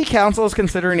 The city council is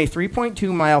considering a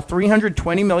 3.2-mile,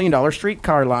 $320 million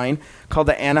streetcar line called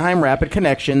the Anaheim Rapid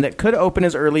Connection that could open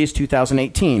as early as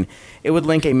 2018. It would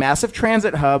link a massive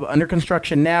transit hub under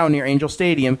construction now near Angel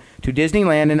Stadium to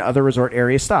Disneyland and other resort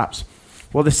area stops.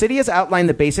 While the city has outlined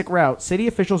the basic route, city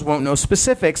officials won't know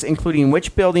specifics, including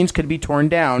which buildings could be torn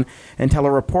down, until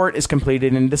a report is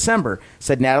completed in December,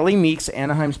 said Natalie Meeks,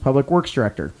 Anaheim's Public Works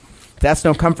Director. That's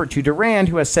no comfort to Durand,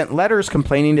 who has sent letters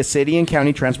complaining to city and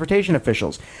county transportation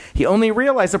officials. He only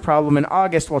realized the problem in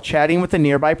August while chatting with a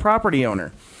nearby property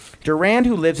owner. Durand,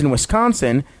 who lives in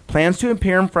Wisconsin, plans to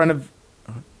appear in front of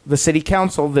the city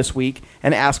council this week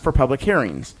and ask for public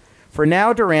hearings. For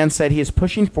now, Durand said he is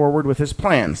pushing forward with his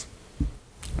plans.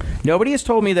 Nobody has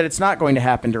told me that it's not going to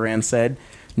happen, Durand said.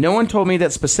 No one told me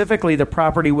that specifically the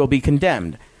property will be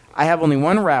condemned. I have only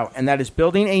one route, and that is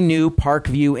building a new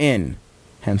Parkview Inn.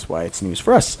 Hence why it's news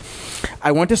for us.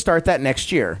 I want to start that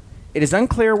next year. It is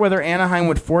unclear whether Anaheim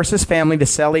would force his family to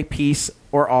sell a piece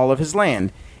or all of his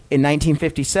land. In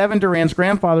 1957, Durand's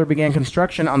grandfather began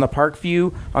construction on the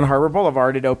Parkview on Harbor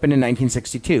Boulevard. It opened in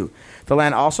 1962. The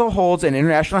land also holds an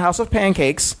International House of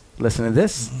Pancakes, listen to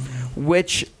this,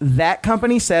 which that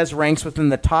company says ranks within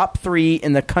the top 3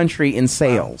 in the country in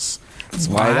sales. That's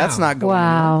why that's not going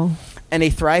on. And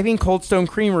a thriving Cold Stone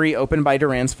Creamery opened by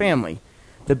Durand's family.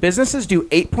 The businesses do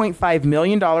 $8.5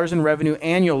 million in revenue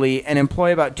annually and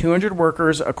employ about 200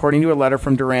 workers, according to a letter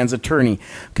from Durand's attorney.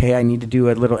 Okay, I need to do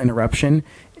a little interruption.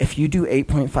 If you do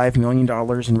 $8.5 million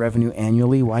in revenue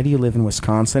annually, why do you live in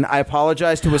Wisconsin? I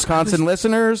apologize to Wisconsin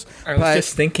listeners. I was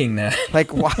just thinking that.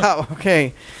 Like, wow,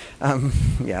 okay.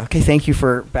 Yeah, okay, thank you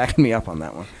for backing me up on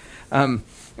that one.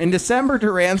 In December,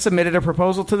 Durand submitted a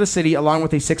proposal to the city along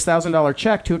with a $6,000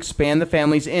 check to expand the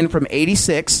family's inn from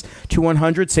 86 to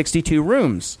 162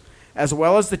 rooms, as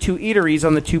well as the 2 eateries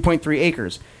on the 2.3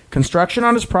 acres. Construction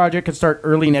on his project could start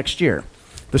early next year.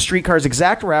 The streetcar's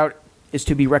exact route is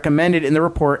to be recommended in the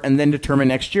report and then determined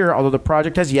next year, although the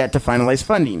project has yet to finalize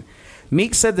funding.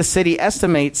 Meeks said the city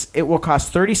estimates it will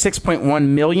cost $36.1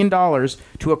 million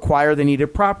to acquire the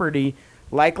needed property,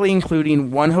 likely including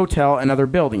 1 hotel and other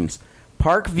buildings.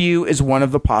 Parkview is one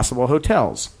of the possible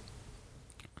hotels.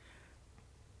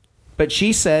 But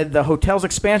she said the hotel's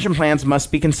expansion plans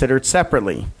must be considered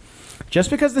separately.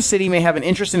 Just because the city may have an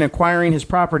interest in acquiring his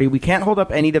property, we can't hold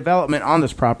up any development on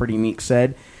this property, Meeks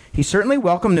said. He's certainly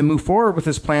welcome to move forward with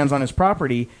his plans on his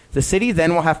property. The city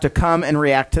then will have to come and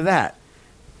react to that.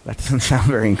 That doesn't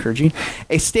sound very encouraging.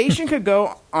 A station could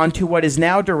go onto what is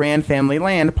now Durand family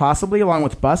land, possibly along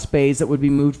with bus bays that would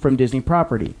be moved from Disney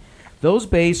property. Those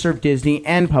bays serve Disney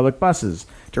and public buses.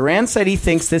 Durand said he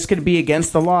thinks this could be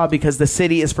against the law because the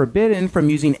city is forbidden from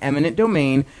using eminent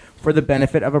domain for the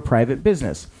benefit of a private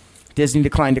business. Disney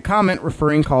declined to comment,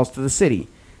 referring calls to the city.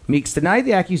 Meeks denied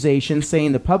the accusation,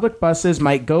 saying the public buses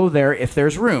might go there if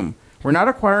there's room. We're not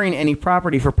acquiring any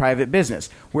property for private business.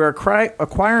 We're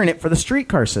acquiring it for the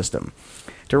streetcar system.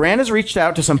 Durand has reached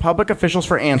out to some public officials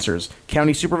for answers.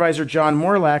 County Supervisor John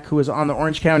Morlack, who is on the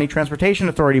Orange County Transportation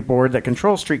Authority board that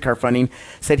controls streetcar funding,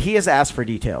 said he has asked for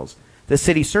details. The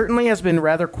city certainly has been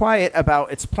rather quiet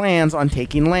about its plans on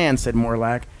taking land, said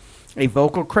Morlack, a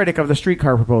vocal critic of the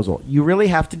streetcar proposal. You really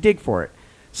have to dig for it.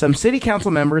 Some city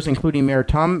council members, including Mayor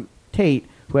Tom Tate,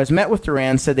 who has met with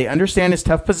Duran, said they understand his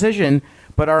tough position,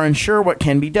 but are unsure what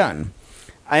can be done.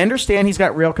 I understand he's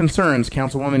got real concerns,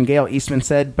 Councilwoman Gail Eastman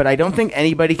said, but I don't think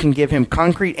anybody can give him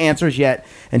concrete answers yet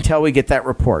until we get that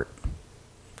report.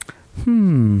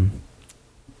 Anyone?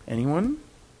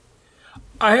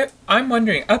 I'm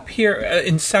wondering, up here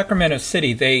in Sacramento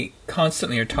City, they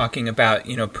constantly are talking about,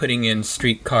 putting in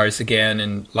streetcars again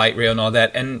and light rail and all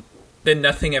that, and then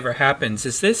nothing ever happens.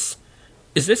 Is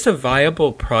this a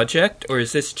viable project, or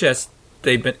is this just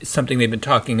something they've been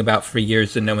talking about for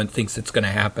years and no one thinks it's going to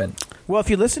happen? Well, if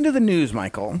you listen to the news,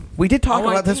 Michael, we did talk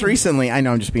about this recently. I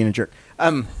know, I'm just being a jerk.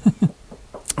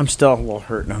 I'm still a little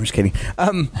hurt. No, I'm just kidding.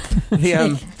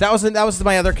 That was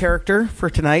my other character for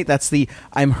tonight. That's the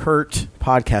I'm hurt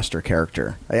podcaster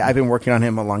character. I've been working on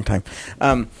him a long time.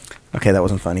 Okay, that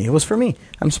wasn't funny. It was for me.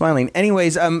 I'm smiling.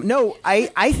 Anyways, no,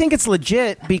 I think it's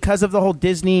legit because of the whole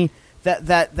Disney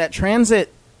that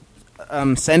transit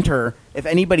center. If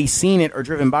anybody's seen it or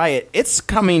driven by it, it's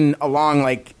coming along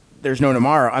like there's no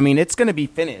tomorrow. I mean, it's going to be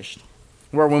finished.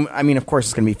 Of course,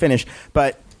 it's going to be finished,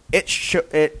 but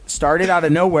it started out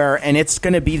of nowhere, and it's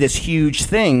going to be this huge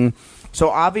thing. So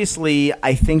obviously,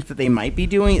 I think that they might be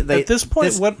doing at this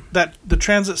point. The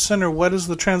transit center? What is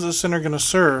the transit center going to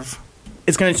serve?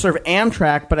 It's going to serve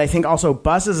Amtrak, but I think also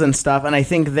buses and stuff. And I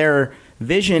think their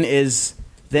vision is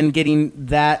then getting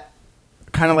that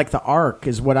kind of like the ARC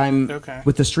is what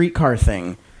with the streetcar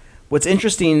thing. What's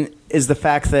interesting is the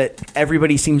fact that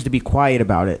everybody seems to be quiet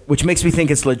about it, which makes me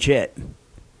think it's legit.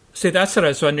 See, that's what I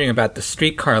was wondering about the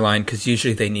streetcar line, because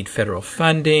usually they need federal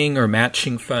funding or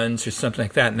matching funds or something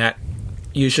like that, and that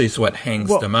usually is what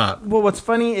hangs them up. Well, what's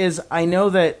funny is I know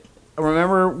that,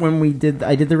 remember when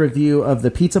I did the review of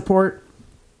the Pizza Port,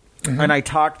 and I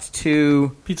talked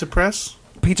to... Pizza Press,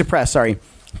 sorry.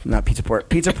 Not Pizza Port.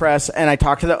 Pizza Press, and I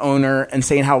talked to the owner and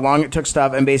saying how long it took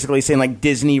stuff and basically saying like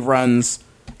Disney runs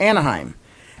Anaheim.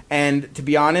 And to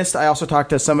be honest, I also talked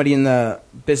to somebody in the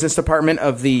business department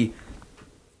of the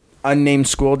unnamed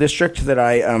school district that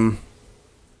I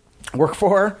work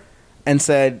for and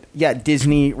said, yeah,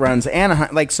 Disney runs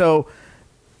Anaheim. Like, so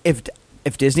if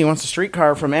Disney wants a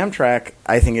streetcar from Amtrak,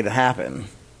 I think it'd happen.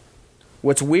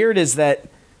 What's weird is that,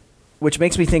 which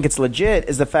makes me think it's legit,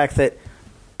 is the fact that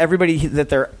everybody that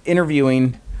they're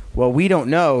interviewing, well, we don't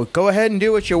know. Go ahead and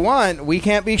do what you want. We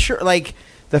can't be sure. Like,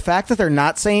 the fact that they're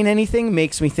not saying anything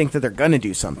makes me think that they're going to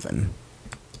do something.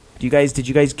 Did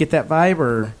you guys get that vibe,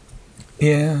 or?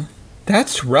 Yeah.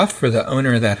 That's rough for the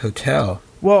owner of that hotel.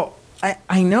 Well,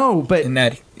 I know, but... In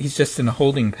that he's just in a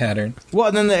holding pattern. Well,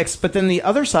 and then but then the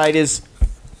other side is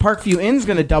Parkview Inn's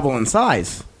going to double in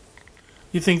size.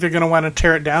 You think they're going to want to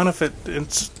tear it down if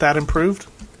it's that improved?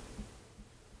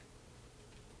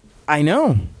 I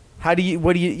know.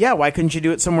 Why couldn't you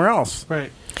do it somewhere else?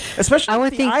 Right. Especially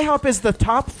if IHOP is the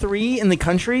top 3 in the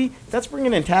country, that's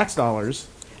bringing in tax dollars.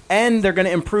 And they're going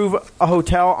to improve a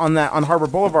hotel on Harbor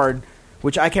Boulevard,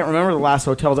 which I can't remember the last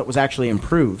hotel that was actually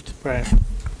improved. Right.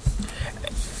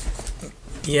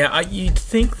 Yeah, you'd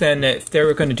think then that if they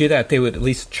were going to do that, they would at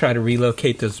least try to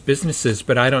relocate those businesses,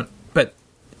 but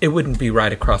it wouldn't be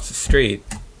right across the street.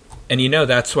 And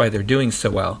that's why they're doing so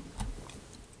well.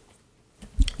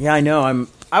 Yeah, I know.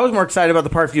 I was more excited about the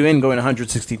Parkview Inn going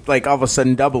 160, like all of a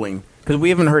sudden doubling, because we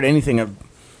haven't heard anything of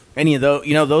any of those.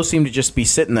 Those seem to just be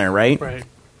sitting there, right? Right.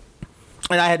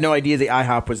 And I had no idea the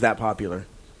IHOP was that popular.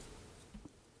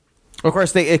 Of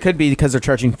course, it could be because they're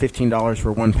charging $15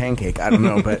 for one pancake. I don't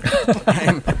know, but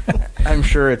I'm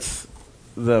sure it's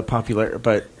the popular.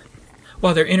 But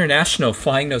well, they're international.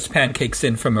 Flying those pancakes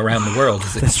in from around the world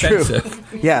is expensive.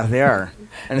 True. Yeah, they are.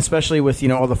 And especially with,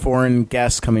 all the foreign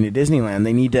guests coming to Disneyland,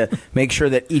 they need to make sure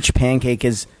that each pancake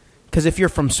is... Because if you're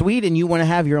from Sweden, you want to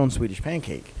have your own Swedish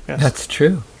pancake. Yes. That's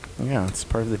true. Yeah, it's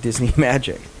part of the Disney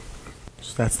magic.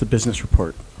 So that's the business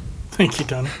report. Thank you,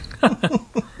 Donna.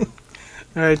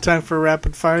 All right, time for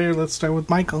rapid fire. Let's start with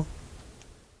Michael.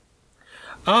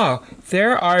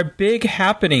 There are big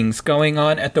happenings going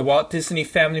on at the Walt Disney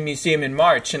Family Museum in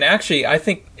March. And actually, I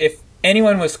think if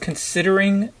anyone was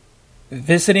considering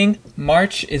visiting,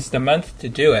 March is the month to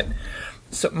do it.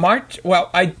 So March,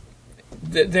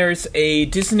 there's a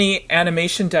Disney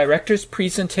Animation Director's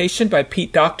presentation by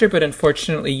Pete Docter, but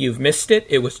unfortunately you've missed it.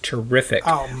 It was terrific.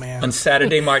 Oh, man. On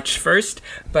Saturday, March 1st,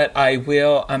 but I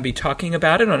will be talking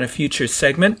about it on a future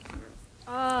segment.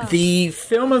 The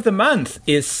film of the month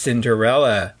is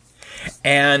Cinderella.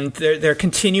 And they're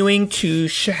continuing to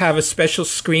have a special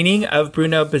screening of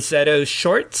Bruno Bazzetto's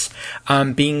shorts.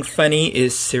 Being Funny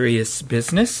is Serious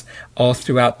Business, all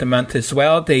throughout the month as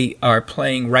well. They are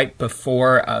playing right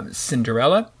before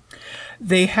Cinderella.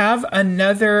 they have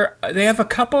a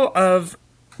couple of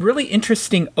really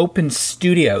interesting open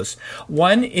studios.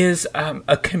 One is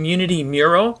a community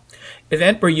mural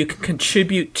event where you can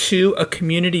contribute to a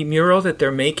community mural that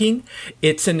they're making.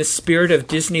 It's in the spirit of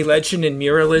Disney legend and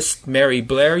muralist Mary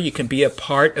Blair. You can be a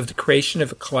part of the creation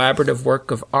of a collaborative work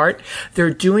of art.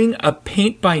 They're doing a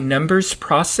paint by numbers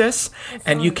process,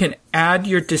 and you can add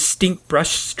your distinct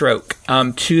brush stroke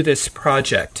to this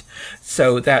project.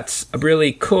 So that's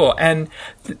really cool. And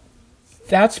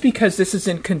that's because this is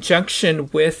in conjunction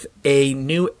with a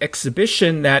new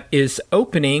exhibition that is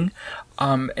opening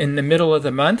in the middle of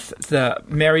the month. The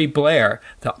Mary Blair,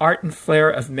 the Art and Flair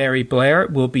of Mary Blair,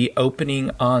 will be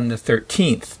opening on the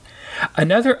 13th.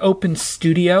 Another open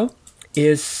studio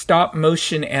is stop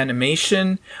motion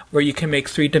animation, where you can make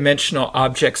three-dimensional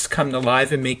objects come to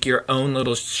life and make your own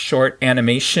little short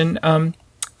animation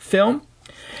film.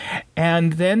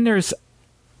 And then there's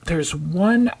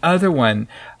one other one.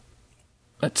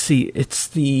 Let's see,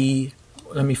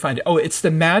 let me find it. Oh, it's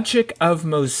the Magic of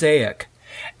Mosaic.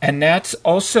 And that's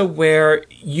also where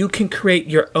you can create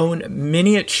your own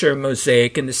miniature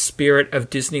mosaic in the spirit of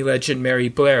Disney legend Mary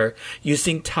Blair.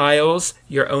 Using tiles,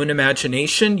 your own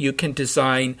imagination, you can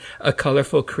design a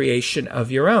colorful creation of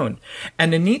your own.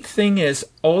 And the neat thing is,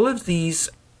 all of these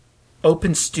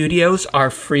open studios are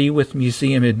free with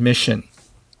museum admission.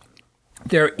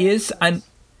 There is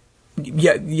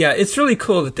it's really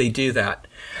cool that they do that.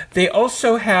 They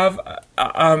also have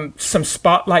some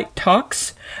spotlight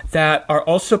talks that are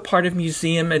also part of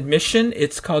museum admission.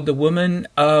 It's called The Woman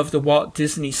of the Walt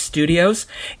Disney Studios.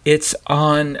 It's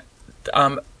on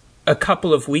a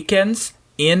couple of weekends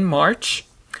in March,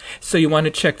 so you want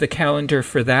to check the calendar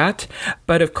for that.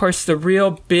 But of course, the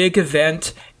real big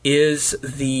event is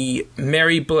the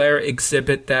Mary Blair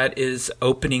exhibit that is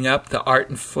opening up, the Art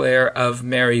and Flair of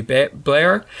Mary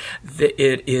Blair.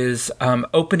 It is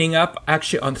opening up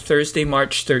actually on Thursday,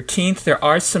 March 13th. There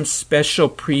are some special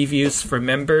previews for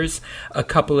members a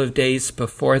couple of days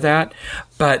before that,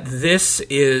 but this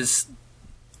is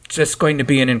just going to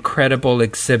be an incredible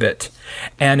exhibit.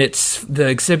 And the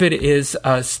exhibit is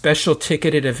a special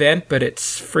ticketed event, but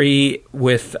it's free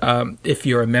with if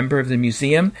you're a member of the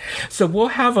museum. So we'll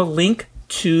have a link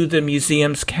to the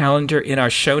museum's calendar in our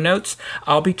show notes.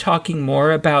 I'll be talking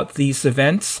more about these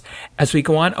events as we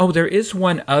go on. Oh, there is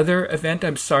one other event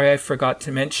I'm sorry I forgot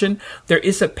to mention. There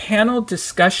is a panel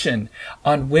discussion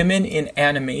on women in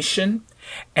animation,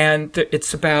 and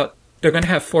they're going to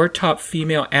have 4 top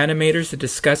female animators to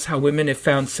discuss how women have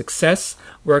found success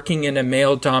working in a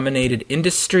male-dominated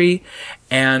industry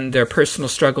and their personal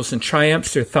struggles and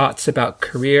triumphs, their thoughts about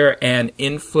career and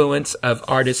influence of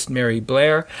artist Mary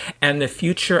Blair, and the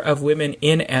future of women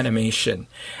in animation.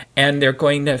 And they're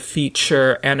going to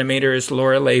feature animators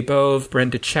Laura Leibove,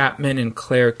 Brenda Chapman, and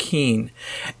Claire Keane.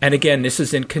 And again, this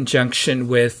is in conjunction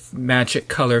with Magic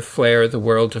Color Flair, The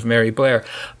World of Mary Blair.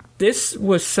 This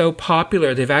was so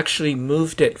popular, they've actually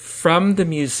moved it from the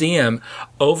museum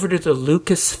over to the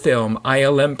Lucasfilm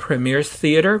ILM Premiere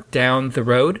Theater down the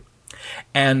road.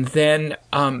 And then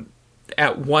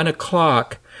at 1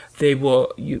 o'clock,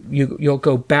 you'll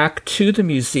go back to the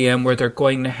museum where they're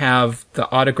going to have the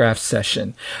autograph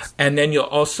session. And then you'll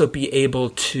also be able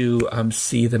to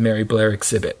see the Mary Blair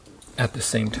exhibit at the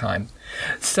same time.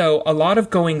 So a lot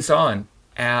of goings on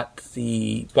at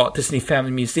the Walt Disney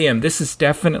Family Museum. This is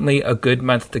definitely a good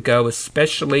month to go,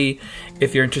 especially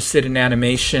if you're interested in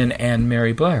animation and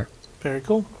Mary Blair. Very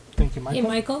cool. Thank you, Michael. Hey,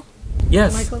 Michael?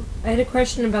 Yes. Michael, I had a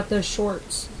question about those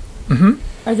shorts.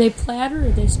 Mm-hmm. Are they plaid or are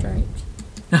they striped?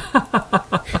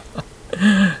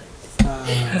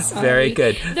 Very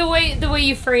good. The way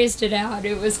you phrased it out,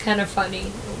 it was kind of funny.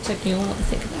 It took me a while to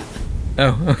think of that one.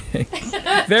 Oh,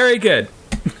 okay. Very good.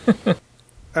 All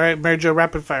right, Mary Jo,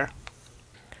 rapid fire.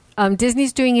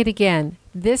 Disney's doing it again.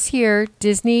 This year,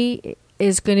 Disney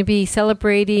is going to be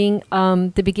celebrating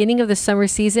the beginning of the summer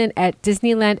season at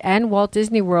Disneyland and Walt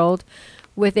Disney World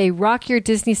with a Rock Your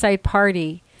Disney Side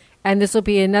party. And this will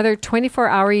be another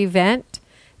 24-hour event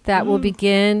that will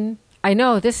begin. I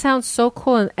know, this sounds so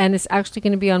cool, and it's actually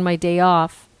going to be on my day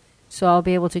off, so I'll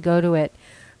be able to go to it.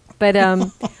 But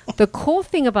the cool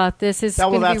thing about this is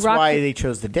that's why they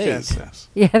chose the date. Yes.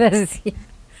 Yeah, that is. Yeah.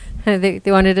 They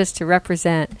wanted us to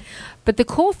represent. But the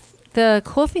cool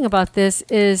thing about this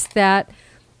is that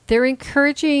they're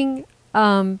encouraging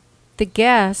the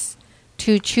guests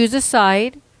to choose a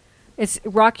side. It's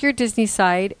Rock Your Disney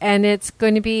Side, and it's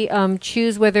going to be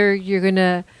choose whether you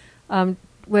want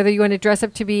to dress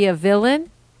up to be a villain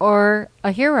or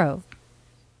a hero.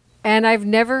 And I've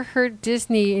never heard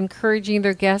Disney encouraging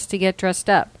their guests to get dressed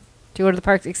up to go to the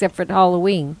parks except for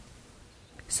Halloween.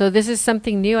 So this is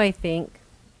something new, I think.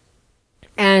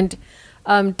 And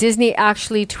Disney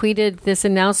actually tweeted this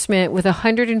announcement with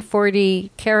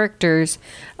 140 characters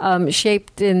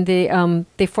shaped in the.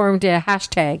 They formed a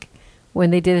hashtag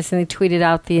when they did this, and they tweeted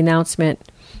out the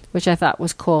announcement, which I thought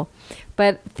was cool.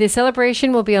 But the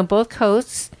celebration will be on both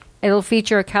coasts. It'll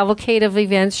feature a cavalcade of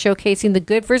events showcasing the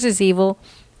good versus evil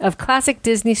of classic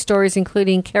Disney stories,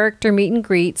 including character meet and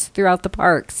greets throughout the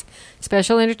parks,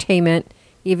 special entertainment,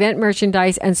 event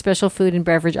merchandise, and special food and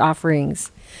beverage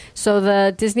offerings. So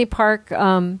the Disney Park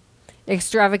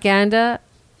extravaganza,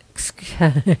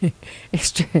 I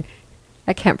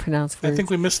can't pronounce words. I think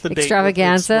we missed the date.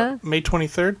 Extravaganza. It's, May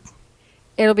 23rd?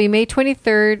 It'll be May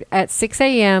 23rd at 6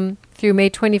 a.m. through May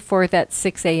 24th at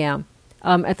 6 a.m.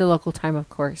 At the local time, of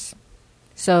course.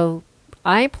 So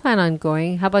I plan on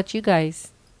going. How about you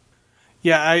guys?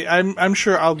 Yeah, I'm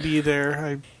sure I'll be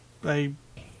there. I've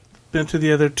been to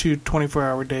the other two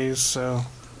 24-hour days, so...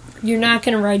 You're not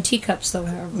going to ride teacups, though,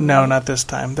 however. No, not this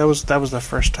time. That was the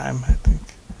first time, I think.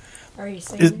 Are you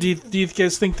saying Do you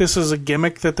guys think this is a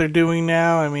gimmick that they're doing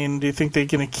now? I mean, do you think they're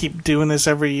going to keep doing this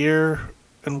every year?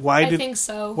 And why I think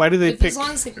so. Why do they pick? As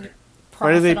long as they can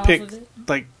Why do they profit pick off of it.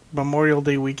 like Memorial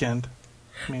Day weekend?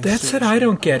 I mean, That's what I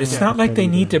don't get. It's not like they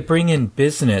need to bring in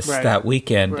business Right. that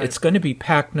weekend. Right. It's going to be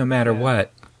packed no matter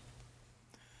what.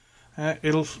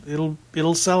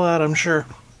 It'll sell out, I'm sure.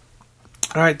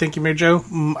 All right, thank you, Mary Jo.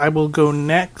 I will go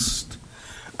next.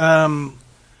 Well,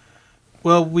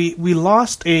 we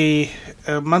lost a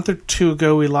month or two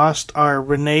ago. We lost our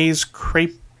Renee's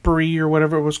Creperie or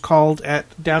whatever it was called at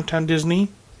Downtown Disney.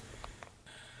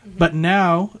 But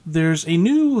now there's a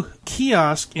new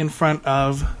kiosk in front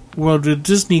of World of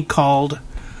Disney called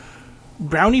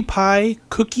Brownie Pie,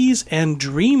 Cookies, and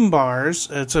Dream Bars.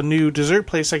 It's a new dessert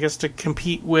place, I guess, to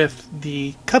compete with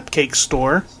the cupcake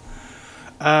store.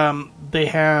 They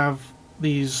have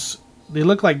these... They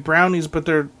look like brownies, but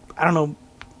they're... I don't know,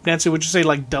 Nancy, would you say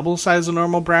like double size of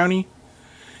normal brownie?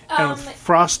 And with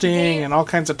frosting and all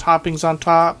kinds of toppings on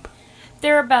top.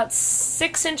 They're about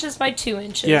 6 inches by 2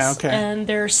 inches. Yeah, okay. And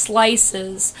they're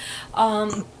slices.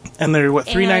 And they're, what,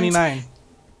 $3.99?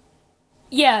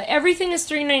 Yeah, everything is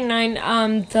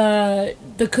 $3.99.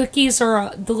 The cookies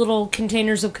are the little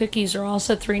containers of cookies are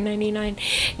also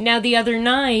 $3.99. Now the other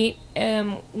night,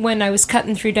 when I was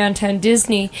cutting through Downtown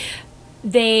Disney,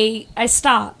 I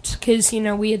stopped because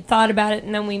we had thought about it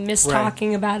and then we missed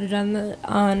talking about it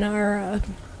on our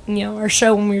our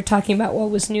show when we were talking about what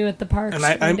was new at the parks.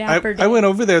 And I went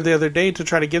over there the other day to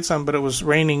try to get some, but it was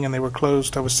raining and they were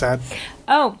closed. I was sad.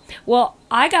 Oh, well,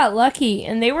 I got lucky,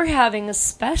 and they were having a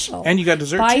special. And you got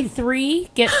dessert, buy too.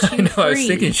 3, get 2 I know, free. I was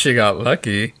thinking she got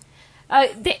lucky.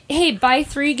 Hey, buy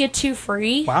 3, get 2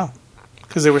 free. Wow.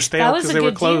 Because they were stale, because they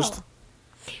were closed. Deal.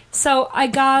 So I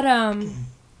got a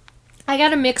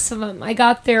mix of them. I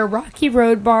got their Rocky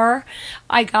Road bar.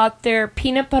 I got their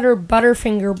peanut butter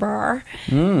Butterfinger bar.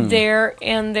 Their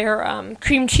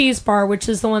cream cheese bar, which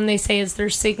is the one they say is their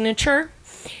signature.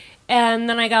 And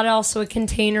then I got also a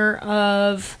container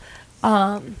of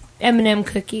M&M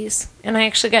cookies. And I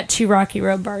actually got 2 Rocky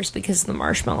Road bars because of the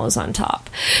marshmallows on top.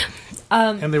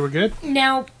 And they were good?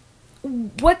 Now,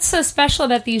 what's so special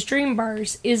about these Dream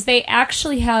Bars is they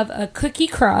actually have a cookie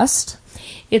crust.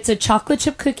 It's a chocolate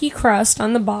chip cookie crust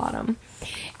on the bottom,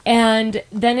 and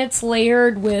then it's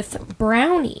layered with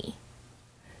brownie.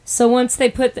 So once they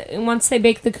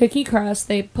bake the cookie crust,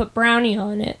 they put brownie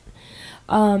on it,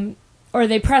 or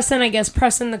they press in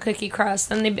the cookie crust.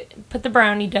 Then they put the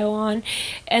brownie dough on,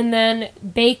 and then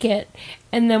bake it.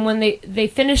 And then when they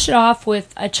finish it off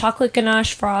with a chocolate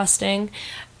ganache frosting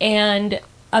and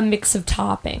a mix of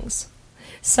toppings.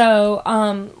 So,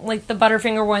 like the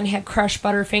Butterfinger one had crushed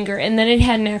Butterfinger, and then it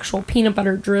had an actual peanut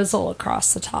butter drizzle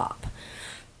across the top.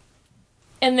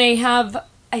 And they have,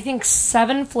 I think,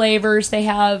 7 flavors. They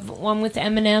have one with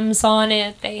M&Ms on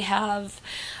it. They have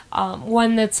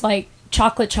one that's like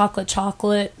chocolate, chocolate,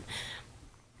 chocolate.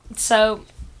 So,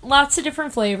 lots of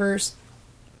different flavors.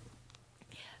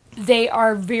 They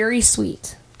are very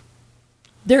sweet.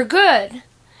 They're good,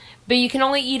 but you can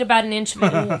only eat about an inch of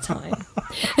it at a time.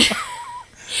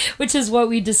 Which is what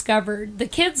we discovered. The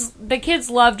kids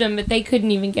loved them, but they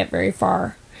couldn't even get very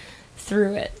far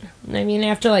through it. I mean,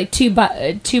 after like two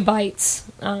bites,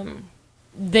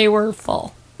 they were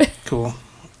full. Cool.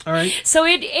 All right. So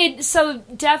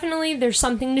definitely there's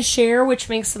something to share, which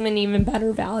makes them an even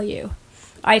better value,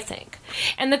 I think.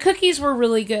 And the cookies were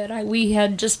really good. We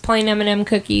had just plain M&M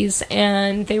cookies,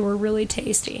 and they were really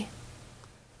tasty.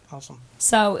 Awesome.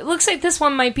 So it looks like this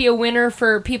one might be a winner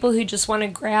for people who just want to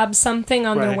grab something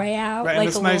on their Right. way out, Right, like and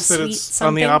it's a little nice that sweet it's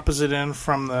something. on the opposite end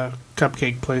from the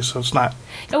cupcake place, so it's not.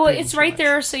 Well, big it's too right much.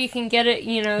 there, so you can get it.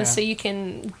 Yeah. So you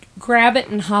can grab it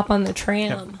and hop on the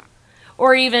tram.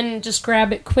 Or even just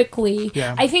grab it quickly.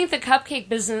 Yeah. I think the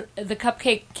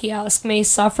cupcake kiosk may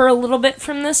suffer a little bit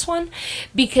from this one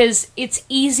because it's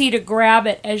easy to grab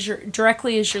it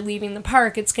directly as you're leaving the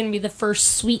park. It's going to be the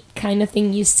first sweet kind of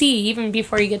thing you see, even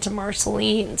before you get to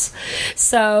Marceline's.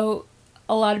 So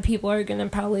a lot of people are going to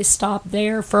probably stop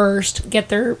there first, get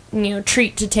their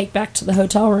treat to take back to the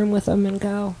hotel room with them, and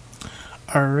go.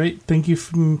 All right. Thank you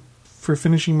for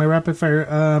finishing my rapid fire.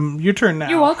 Your turn now.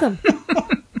 You're welcome.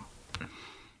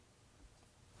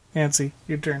 Nancy,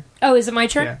 your turn. Oh, is it my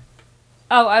turn? Yeah.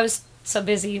 Oh, I was so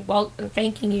busy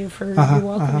thanking you for your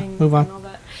welcoming Move on. and all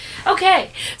that.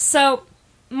 Okay, so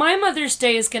my Mother's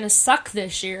Day is going to suck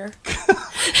this year.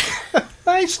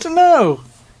 Nice to know.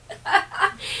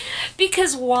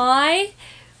 Because why?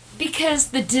 Because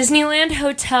the Disneyland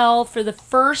Hotel, for the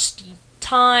first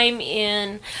time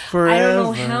in I don't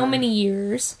know Forever. how many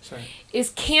years, Sorry. is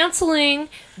canceling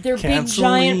their big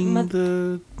Canceling giant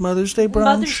the Mother's Day brunch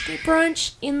Mother's Day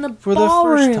brunch in the for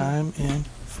ballroom. the first time in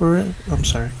forever. I'm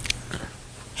sorry.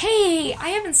 Hey, I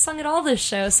haven't sung at all this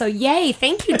show, so yay.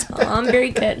 Thank you, Tom.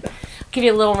 Very good. I'll give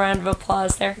you a little round of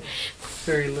applause there.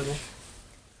 Very little.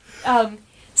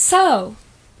 So,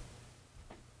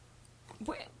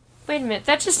 wait a minute.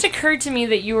 That just occurred to me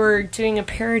that you were doing a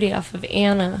parody off of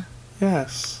Anna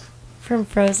Yes. from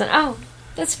Frozen. Oh,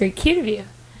 that's very cute of you.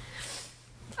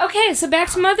 Okay, so back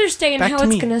to Mother's Day and Back how to it's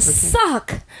me. going to Okay.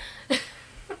 suck.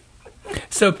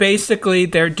 So basically,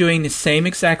 they're doing the same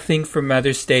exact thing for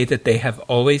Mother's Day that they have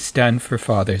always done for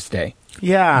Father's Day.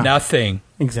 Yeah. Nothing.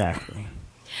 Exactly.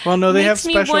 Well, no, they Makes have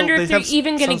special. me wonder they if they're have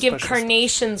even going to some give special stuff.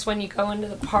 carnations when you go into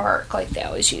the park like they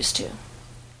always used to.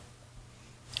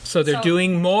 So they're So-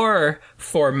 doing more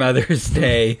for Mother's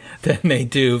Day than they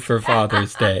do for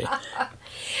Father's Day.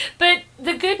 But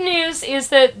the good news is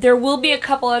that there will be a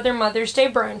couple other Mother's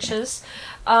Day brunches.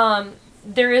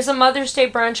 There is a Mother's Day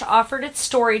brunch offered at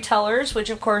Storytellers,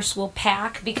 which of course will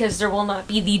pack because there will not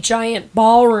be the giant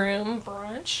ballroom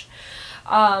brunch.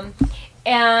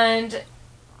 And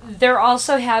they're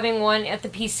also having one at the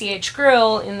PCH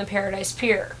Grill in the Paradise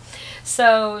Pier.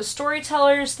 So,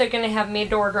 Storytellers, they're going to have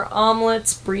made-to-order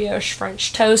omelets, brioche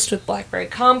French toast with blackberry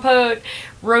compote,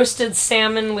 roasted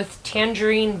salmon with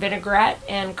tangerine vinaigrette,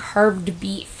 and carved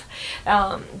beef.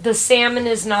 The salmon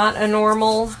is not a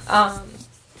normal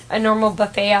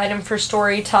buffet item for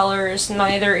Storytellers.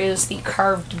 Neither is the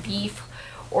carved beef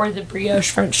or the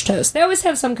brioche French toast. They always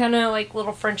have some kind of like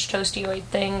little French toasty-oid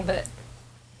thing, but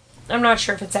I'm not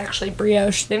sure if it's actually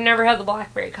brioche. They've never had the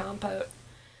blackberry compote.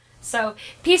 So,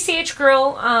 PCH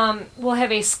Grill will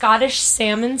have a Scottish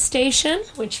salmon station,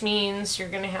 which means you're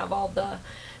going to have all the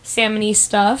salmon-y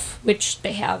stuff, which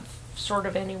they have sort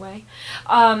of anyway.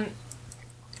 And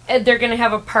they're going to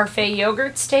have a parfait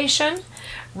yogurt station,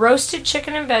 roasted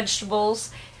chicken and vegetables,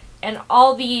 and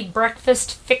all the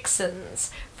breakfast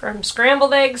fixins, from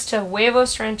scrambled eggs to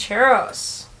huevos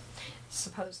rancheros,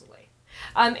 supposedly.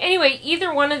 Anyway,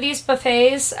 either one of these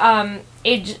buffets,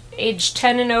 age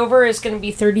 10 and over is going to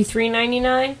be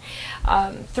 $33.99.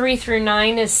 3 through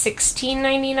 9 is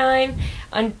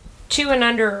 $16.99. 2 and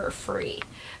under are free.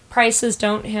 Prices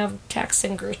don't have tax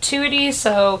and gratuity,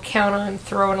 so count on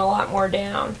throwing a lot more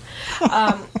down.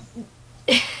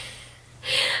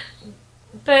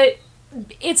 But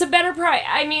it's a better price.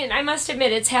 I mean, I must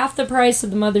admit, it's half the price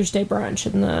of the Mother's Day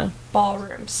brunch in the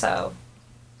ballroom, so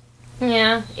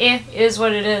yeah, it is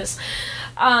what it is.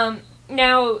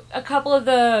 Now, a couple of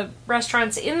the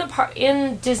restaurants in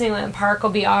Disneyland Park will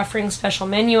be offering special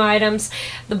menu items.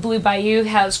 The Blue Bayou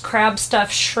has crab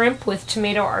stuffed shrimp with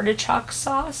tomato artichoke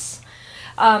sauce.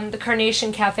 The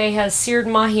Carnation Cafe has seared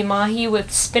mahi-mahi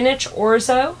with spinach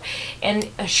orzo and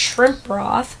a shrimp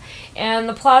broth. And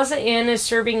the Plaza Inn is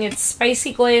serving its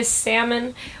spicy glazed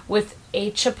salmon with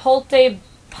a chipotle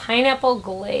pineapple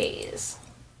glaze.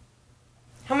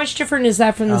 How much different is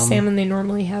that from the salmon they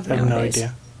normally have I have nowadays? no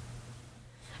idea.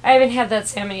 I haven't had that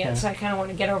salmon yet, so I kind of want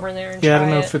to get over there and try it. Yeah, I don't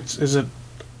know if is it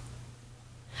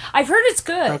I've heard it's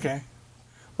good. okay.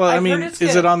 Well, I've I mean, heard it's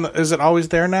is good. it always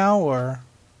there now or?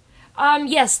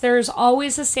 Yes, there's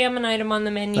always a salmon item on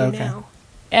the menu Okay. now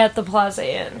at the Plaza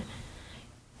Inn.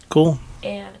 Cool.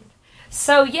 And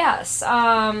so, yes,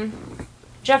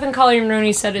 Jeff and Collier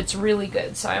Maroney said it's really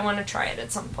good, so I want to try it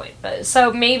at some point. But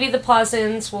so maybe the Plaza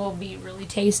Inns will be really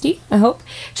tasty, I hope.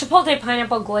 Chipotle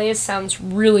pineapple glaze sounds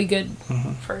really good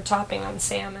for a topping on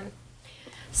salmon.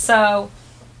 So,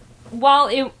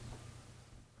 while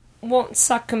won't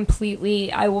suck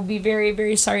completely, I will be very,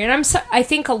 very sorry. And I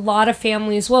think a lot of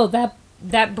families will. That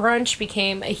brunch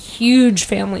became a huge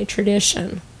family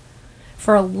tradition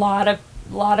for a lot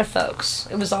of folks.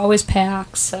 It was always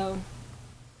packed, so.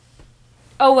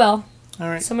 Oh well. All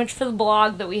right. So much for the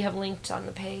blog that we have linked on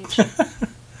the page.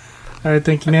 All right,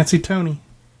 thank you, Nancy. Tony.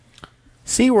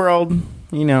 SeaWorld,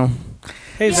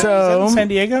 Hey, is that in San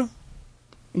Diego?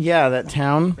 Yeah, that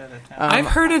town. I've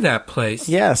heard of that place.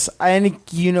 Yes, and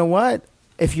you know what?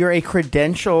 If you're a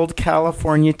credentialed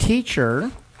California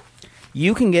teacher,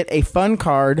 you can get a fun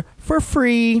card for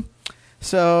free.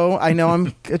 So I know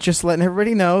I'm just letting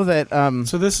everybody know that.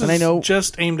 So this is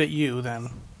just aimed at you, then.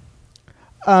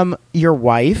 Your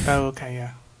wife. Oh, okay,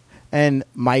 yeah. And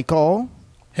Michael.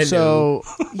 Hello. So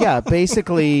yeah,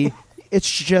 basically,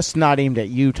 it's just not aimed at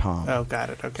you, Tom. Oh, got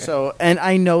it. Okay. So, and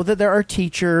I know that there are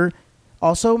teacher.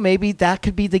 Also, maybe that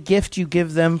could be the gift you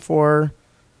give them for,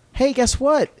 hey, guess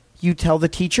what? You tell the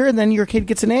teacher, and then your kid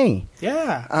gets an A.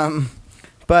 Yeah.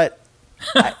 But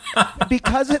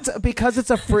because it's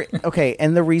a free. Okay,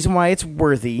 and the reason why it's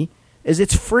worthy is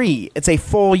it's free. It's a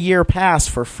full year pass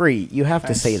for free. You have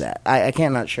to say that. I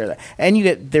can't not share that.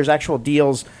 And there's actual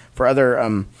deals for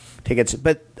other tickets.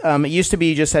 But it used to be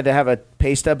you just had to have a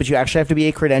pay stub, but you actually have to be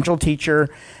a credentialed teacher,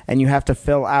 and you have to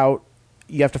fill out.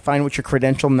 You have to find what your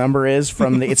credential number is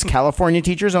from it's California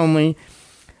teachers only.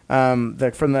 From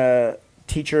the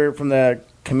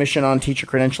Commission on Teacher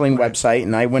Credentialing website,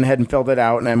 and I went ahead and filled it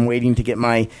out, and I'm waiting to get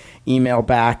my email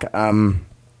back.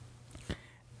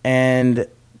 And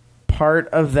part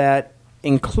of that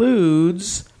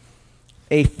includes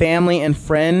a family and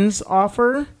friends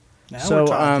offer. Now we're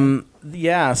talking.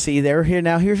 Yeah, see, they're here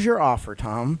now. Here's your offer,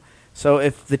 Tom. So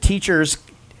if the teachers,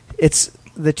 it's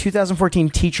the 2014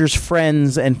 Teachers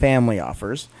Friends and Family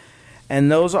offers.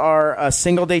 And those are a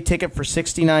single-day ticket for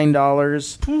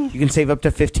 $69. You can save up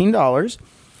to $15.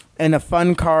 And a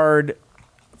fun card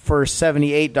for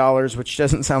 $78, which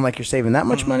doesn't sound like you're saving that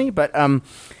much money. But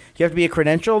you have to be a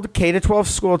credentialed K-12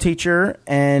 school teacher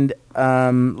and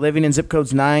living in zip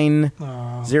codes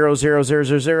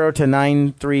 90000 to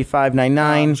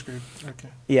 93599. Okay.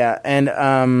 Yeah,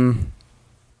 and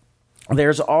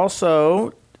there's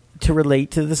also, to relate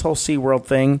to this whole SeaWorld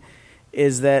thing,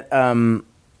 is that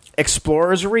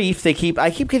Explorers Reef,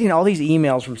 I keep getting all these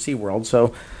emails from SeaWorld,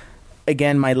 so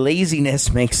again, my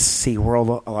laziness makes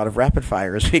SeaWorld a lot of rapid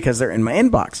fires because they're in my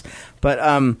inbox. But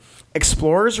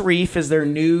Explorers Reef is their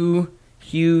new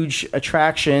huge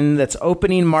attraction that's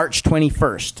opening March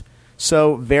 21st.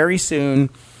 So very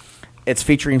soon, it's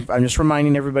featuring, I'm just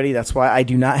reminding everybody, that's why I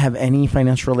do not have any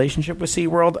financial relationship with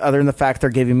SeaWorld other than the fact they're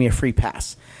giving me a free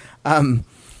pass.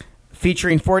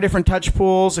 Featuring 4 different touch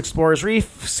pools, Explorers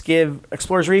Reef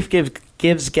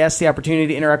gives guests the opportunity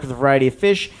to interact with a variety of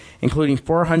fish, including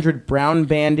 400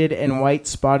 brown-banded and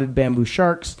white-spotted bamboo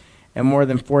sharks and more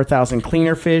than 4,000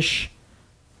 cleaner fish.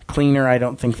 Cleaner, I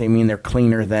don't think they mean they're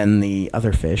cleaner than the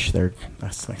other fish.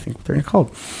 That's I think what they're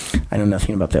called. I know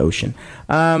nothing about the ocean.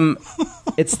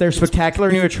 It's their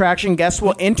spectacular new attraction. Guests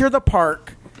will enter the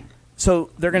park. So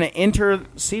they're going to enter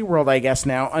SeaWorld, I guess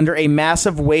now, under a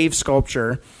massive wave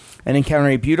sculpture and encounter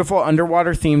a beautiful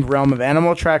underwater-themed realm of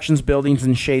animal attractions, buildings,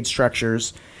 and shade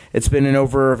structures. It's been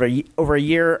over a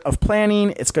year of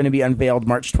planning. It's going to be unveiled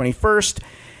March 21st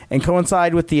and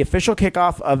coincide with the official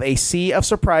kickoff of a Sea of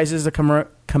Surprises to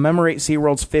commemorate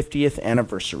SeaWorld's 50th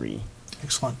anniversary.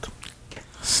 Excellent.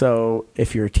 So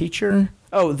if you're a teacher...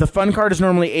 Oh, the fun card is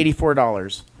normally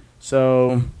 $84.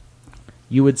 So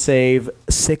you would save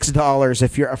 $6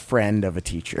 if you're a friend of a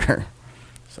teacher.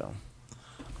 So...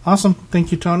 Awesome.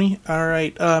 Thank you, Tony. All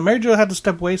right. Mary Jo had to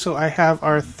step away, so I have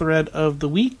our thread of the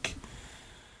week.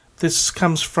 This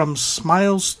comes from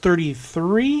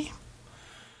Smiles33.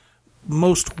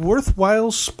 Most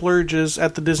worthwhile splurges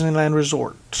at the Disneyland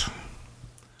Resort.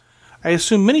 I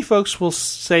assume many folks will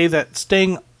say that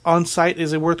staying on site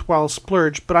is a worthwhile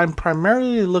splurge, but I'm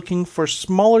primarily looking for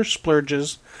smaller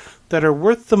splurges that are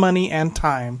worth the money and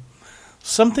time.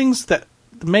 Some things that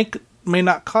may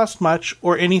not cost much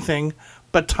or anything,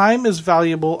 but time is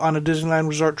valuable on a Disneyland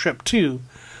Resort trip too.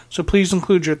 So please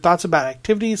include your thoughts about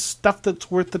activities, stuff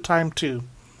that's worth the time too.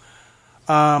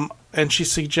 And she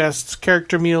suggests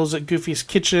character meals at Goofy's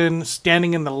Kitchen,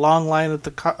 standing in the long line at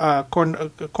the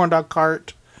corn dog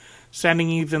cart, standing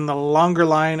even the longer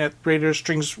line at Raiders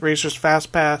Strings Racers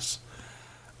Fast Pass,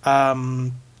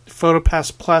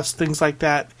 PhotoPass Plus, things like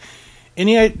that.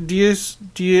 Any ideas?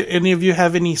 Any of you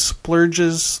have any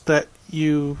splurges that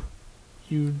you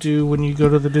do when you go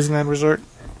to the Disneyland Resort?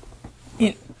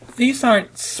 These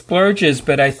aren't splurges,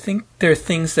 but I think they're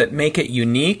things that make it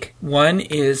unique. One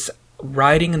is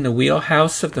riding in the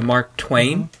wheelhouse of the Mark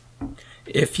Twain.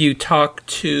 If you talk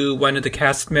to one of the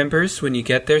cast members when you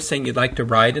get there saying you'd like to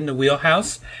ride in the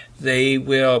wheelhouse, they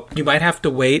will. You might have to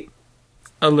wait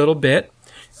a little bit,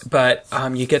 but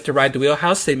you get to ride the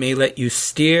wheelhouse. They may let you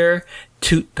steer,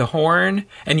 toot the horn,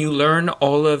 and you learn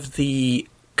all of the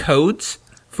codes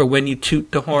for when you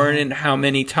toot the horn and how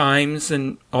many times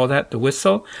and all that, the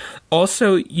whistle.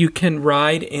 Also, you can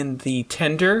ride in the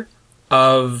tender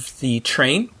of the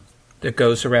train that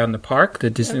goes around the park,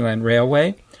 the Disneyland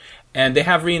Railway. And they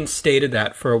have reinstated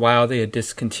that. For a while. They had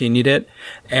discontinued it.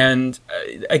 And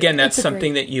again, that's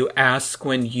something that you ask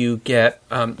when you get,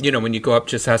 when you go up,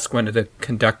 just ask one of the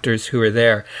conductors who are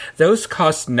there. Those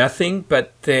cost nothing,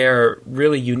 but they're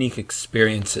really unique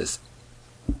experiences.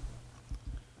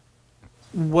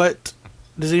 What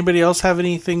does anybody else have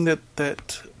anything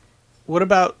that what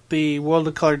about the World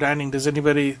of Color dining? Does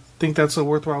anybody think that's a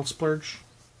worthwhile splurge?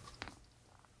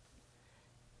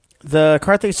 The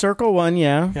Carthay Circle one,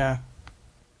 yeah.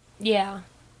 Yeah.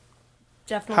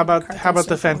 Definitely. How about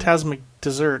the Phantasmic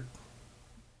dessert?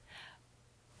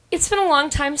 It's been a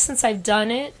long time since I've done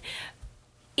it.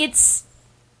 It's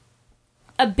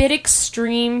a bit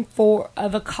extreme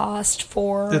of a cost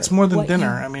for. It's more than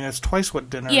dinner. I mean, it's twice what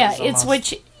dinner is. Yeah,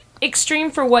 it's extreme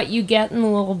for what you get in the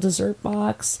little dessert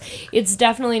box. It's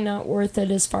definitely not worth it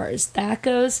as far as that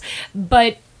goes.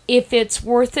 But if it's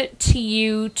worth it to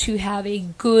you to have a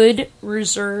good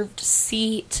reserved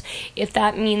seat, if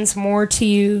that means more to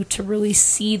you to really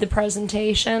see the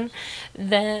presentation,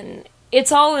 then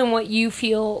it's all in what you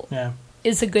feel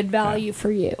is a good value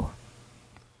for you.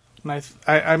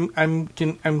 And I'm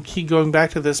keep going back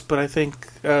to this, but I think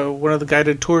one of the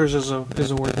guided tours is a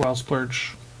worthwhile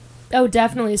splurge. Oh,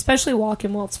 definitely, especially Walk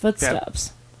in Walt's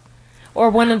footsteps, or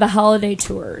one of the holiday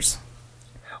tours.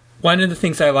 One of the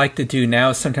things I like to do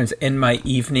now is sometimes end my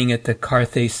evening at the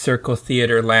Carthay Circle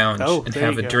Theater Lounge and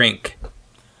have a drink,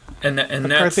 and that's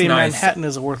Carthay nice. Manhattan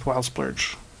is a worthwhile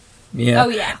splurge. Yeah. Oh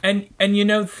yeah. And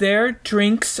their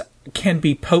drinks can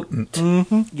be potent.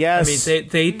 Mm-hmm. Yes. I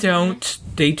mean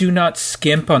they do not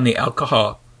skimp on the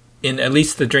alcohol in at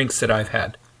least the drinks that I've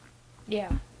had.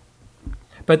 Yeah.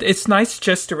 But it's nice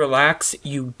just to relax.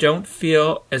 You don't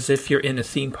feel as if you're in a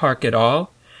theme park at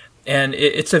all. And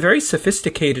it's a very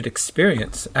sophisticated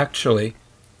experience, actually,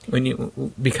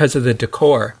 because of the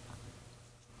decor.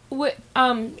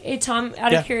 Hey Tom,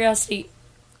 out of curiosity,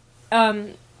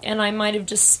 and I might have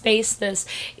just spaced this.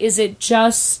 Is it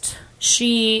just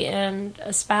she and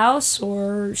a spouse,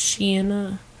 or she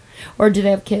and or do they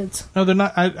have kids? No, they're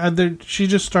not. She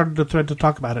just started the thread to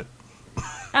talk about it.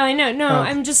 I know. No,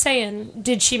 I'm just saying.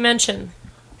 Did she mention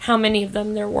how many of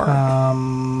them there were?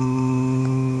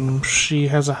 She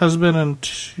has a husband and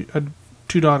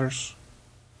two daughters.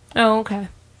 Oh, okay.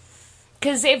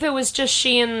 Because if it was just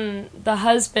she and the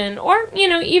husband, or,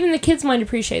 even the kids might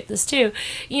appreciate this too.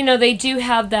 They do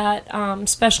have that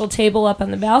special table up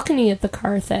on the balcony at the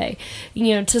Carthay,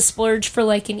 to splurge for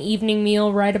like an evening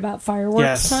meal right about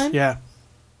fireworks time. Yeah.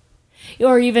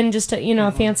 Or even just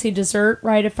a fancy dessert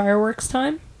right at fireworks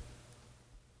time.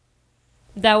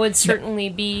 That would certainly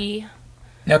be.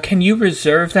 Now, can you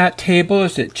reserve that table, or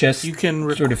is it just you can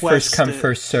sort of first come,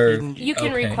 first serve? You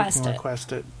can request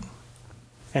it.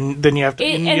 And then you have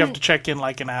to check in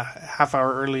like in a half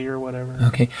hour early or whatever.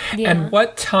 Okay. Yeah. And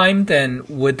what time then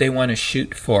would they want to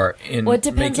shoot for in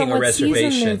depends making on a what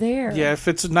reservation? Season they're there. Yeah, if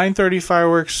it's 9:30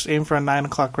 fireworks, aim for a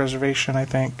 9:00 reservation, I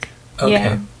think. Okay.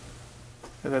 Yeah.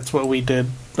 That's what we did.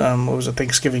 What was it,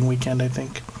 Thanksgiving weekend, I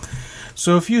think.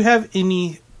 So if you have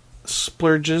any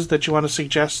splurges that you want to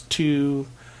suggest to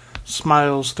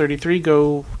Smiles 33,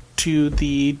 go to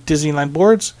the Disneyland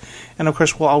boards, and of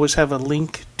course we'll always have a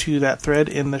link to that thread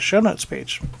in the show notes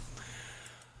page.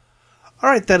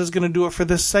 Alright, that is going to do it for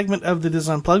this segment of the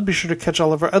Disney Unplugged. Be sure to catch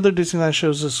all of our other Disneyland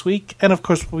shows this week, and of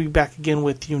course we'll be back again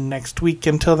with you next week.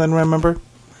 Until then, remember,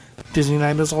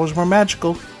 Disneyland is always more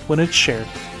magical when it's shared.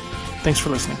 Thanks for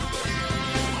listening.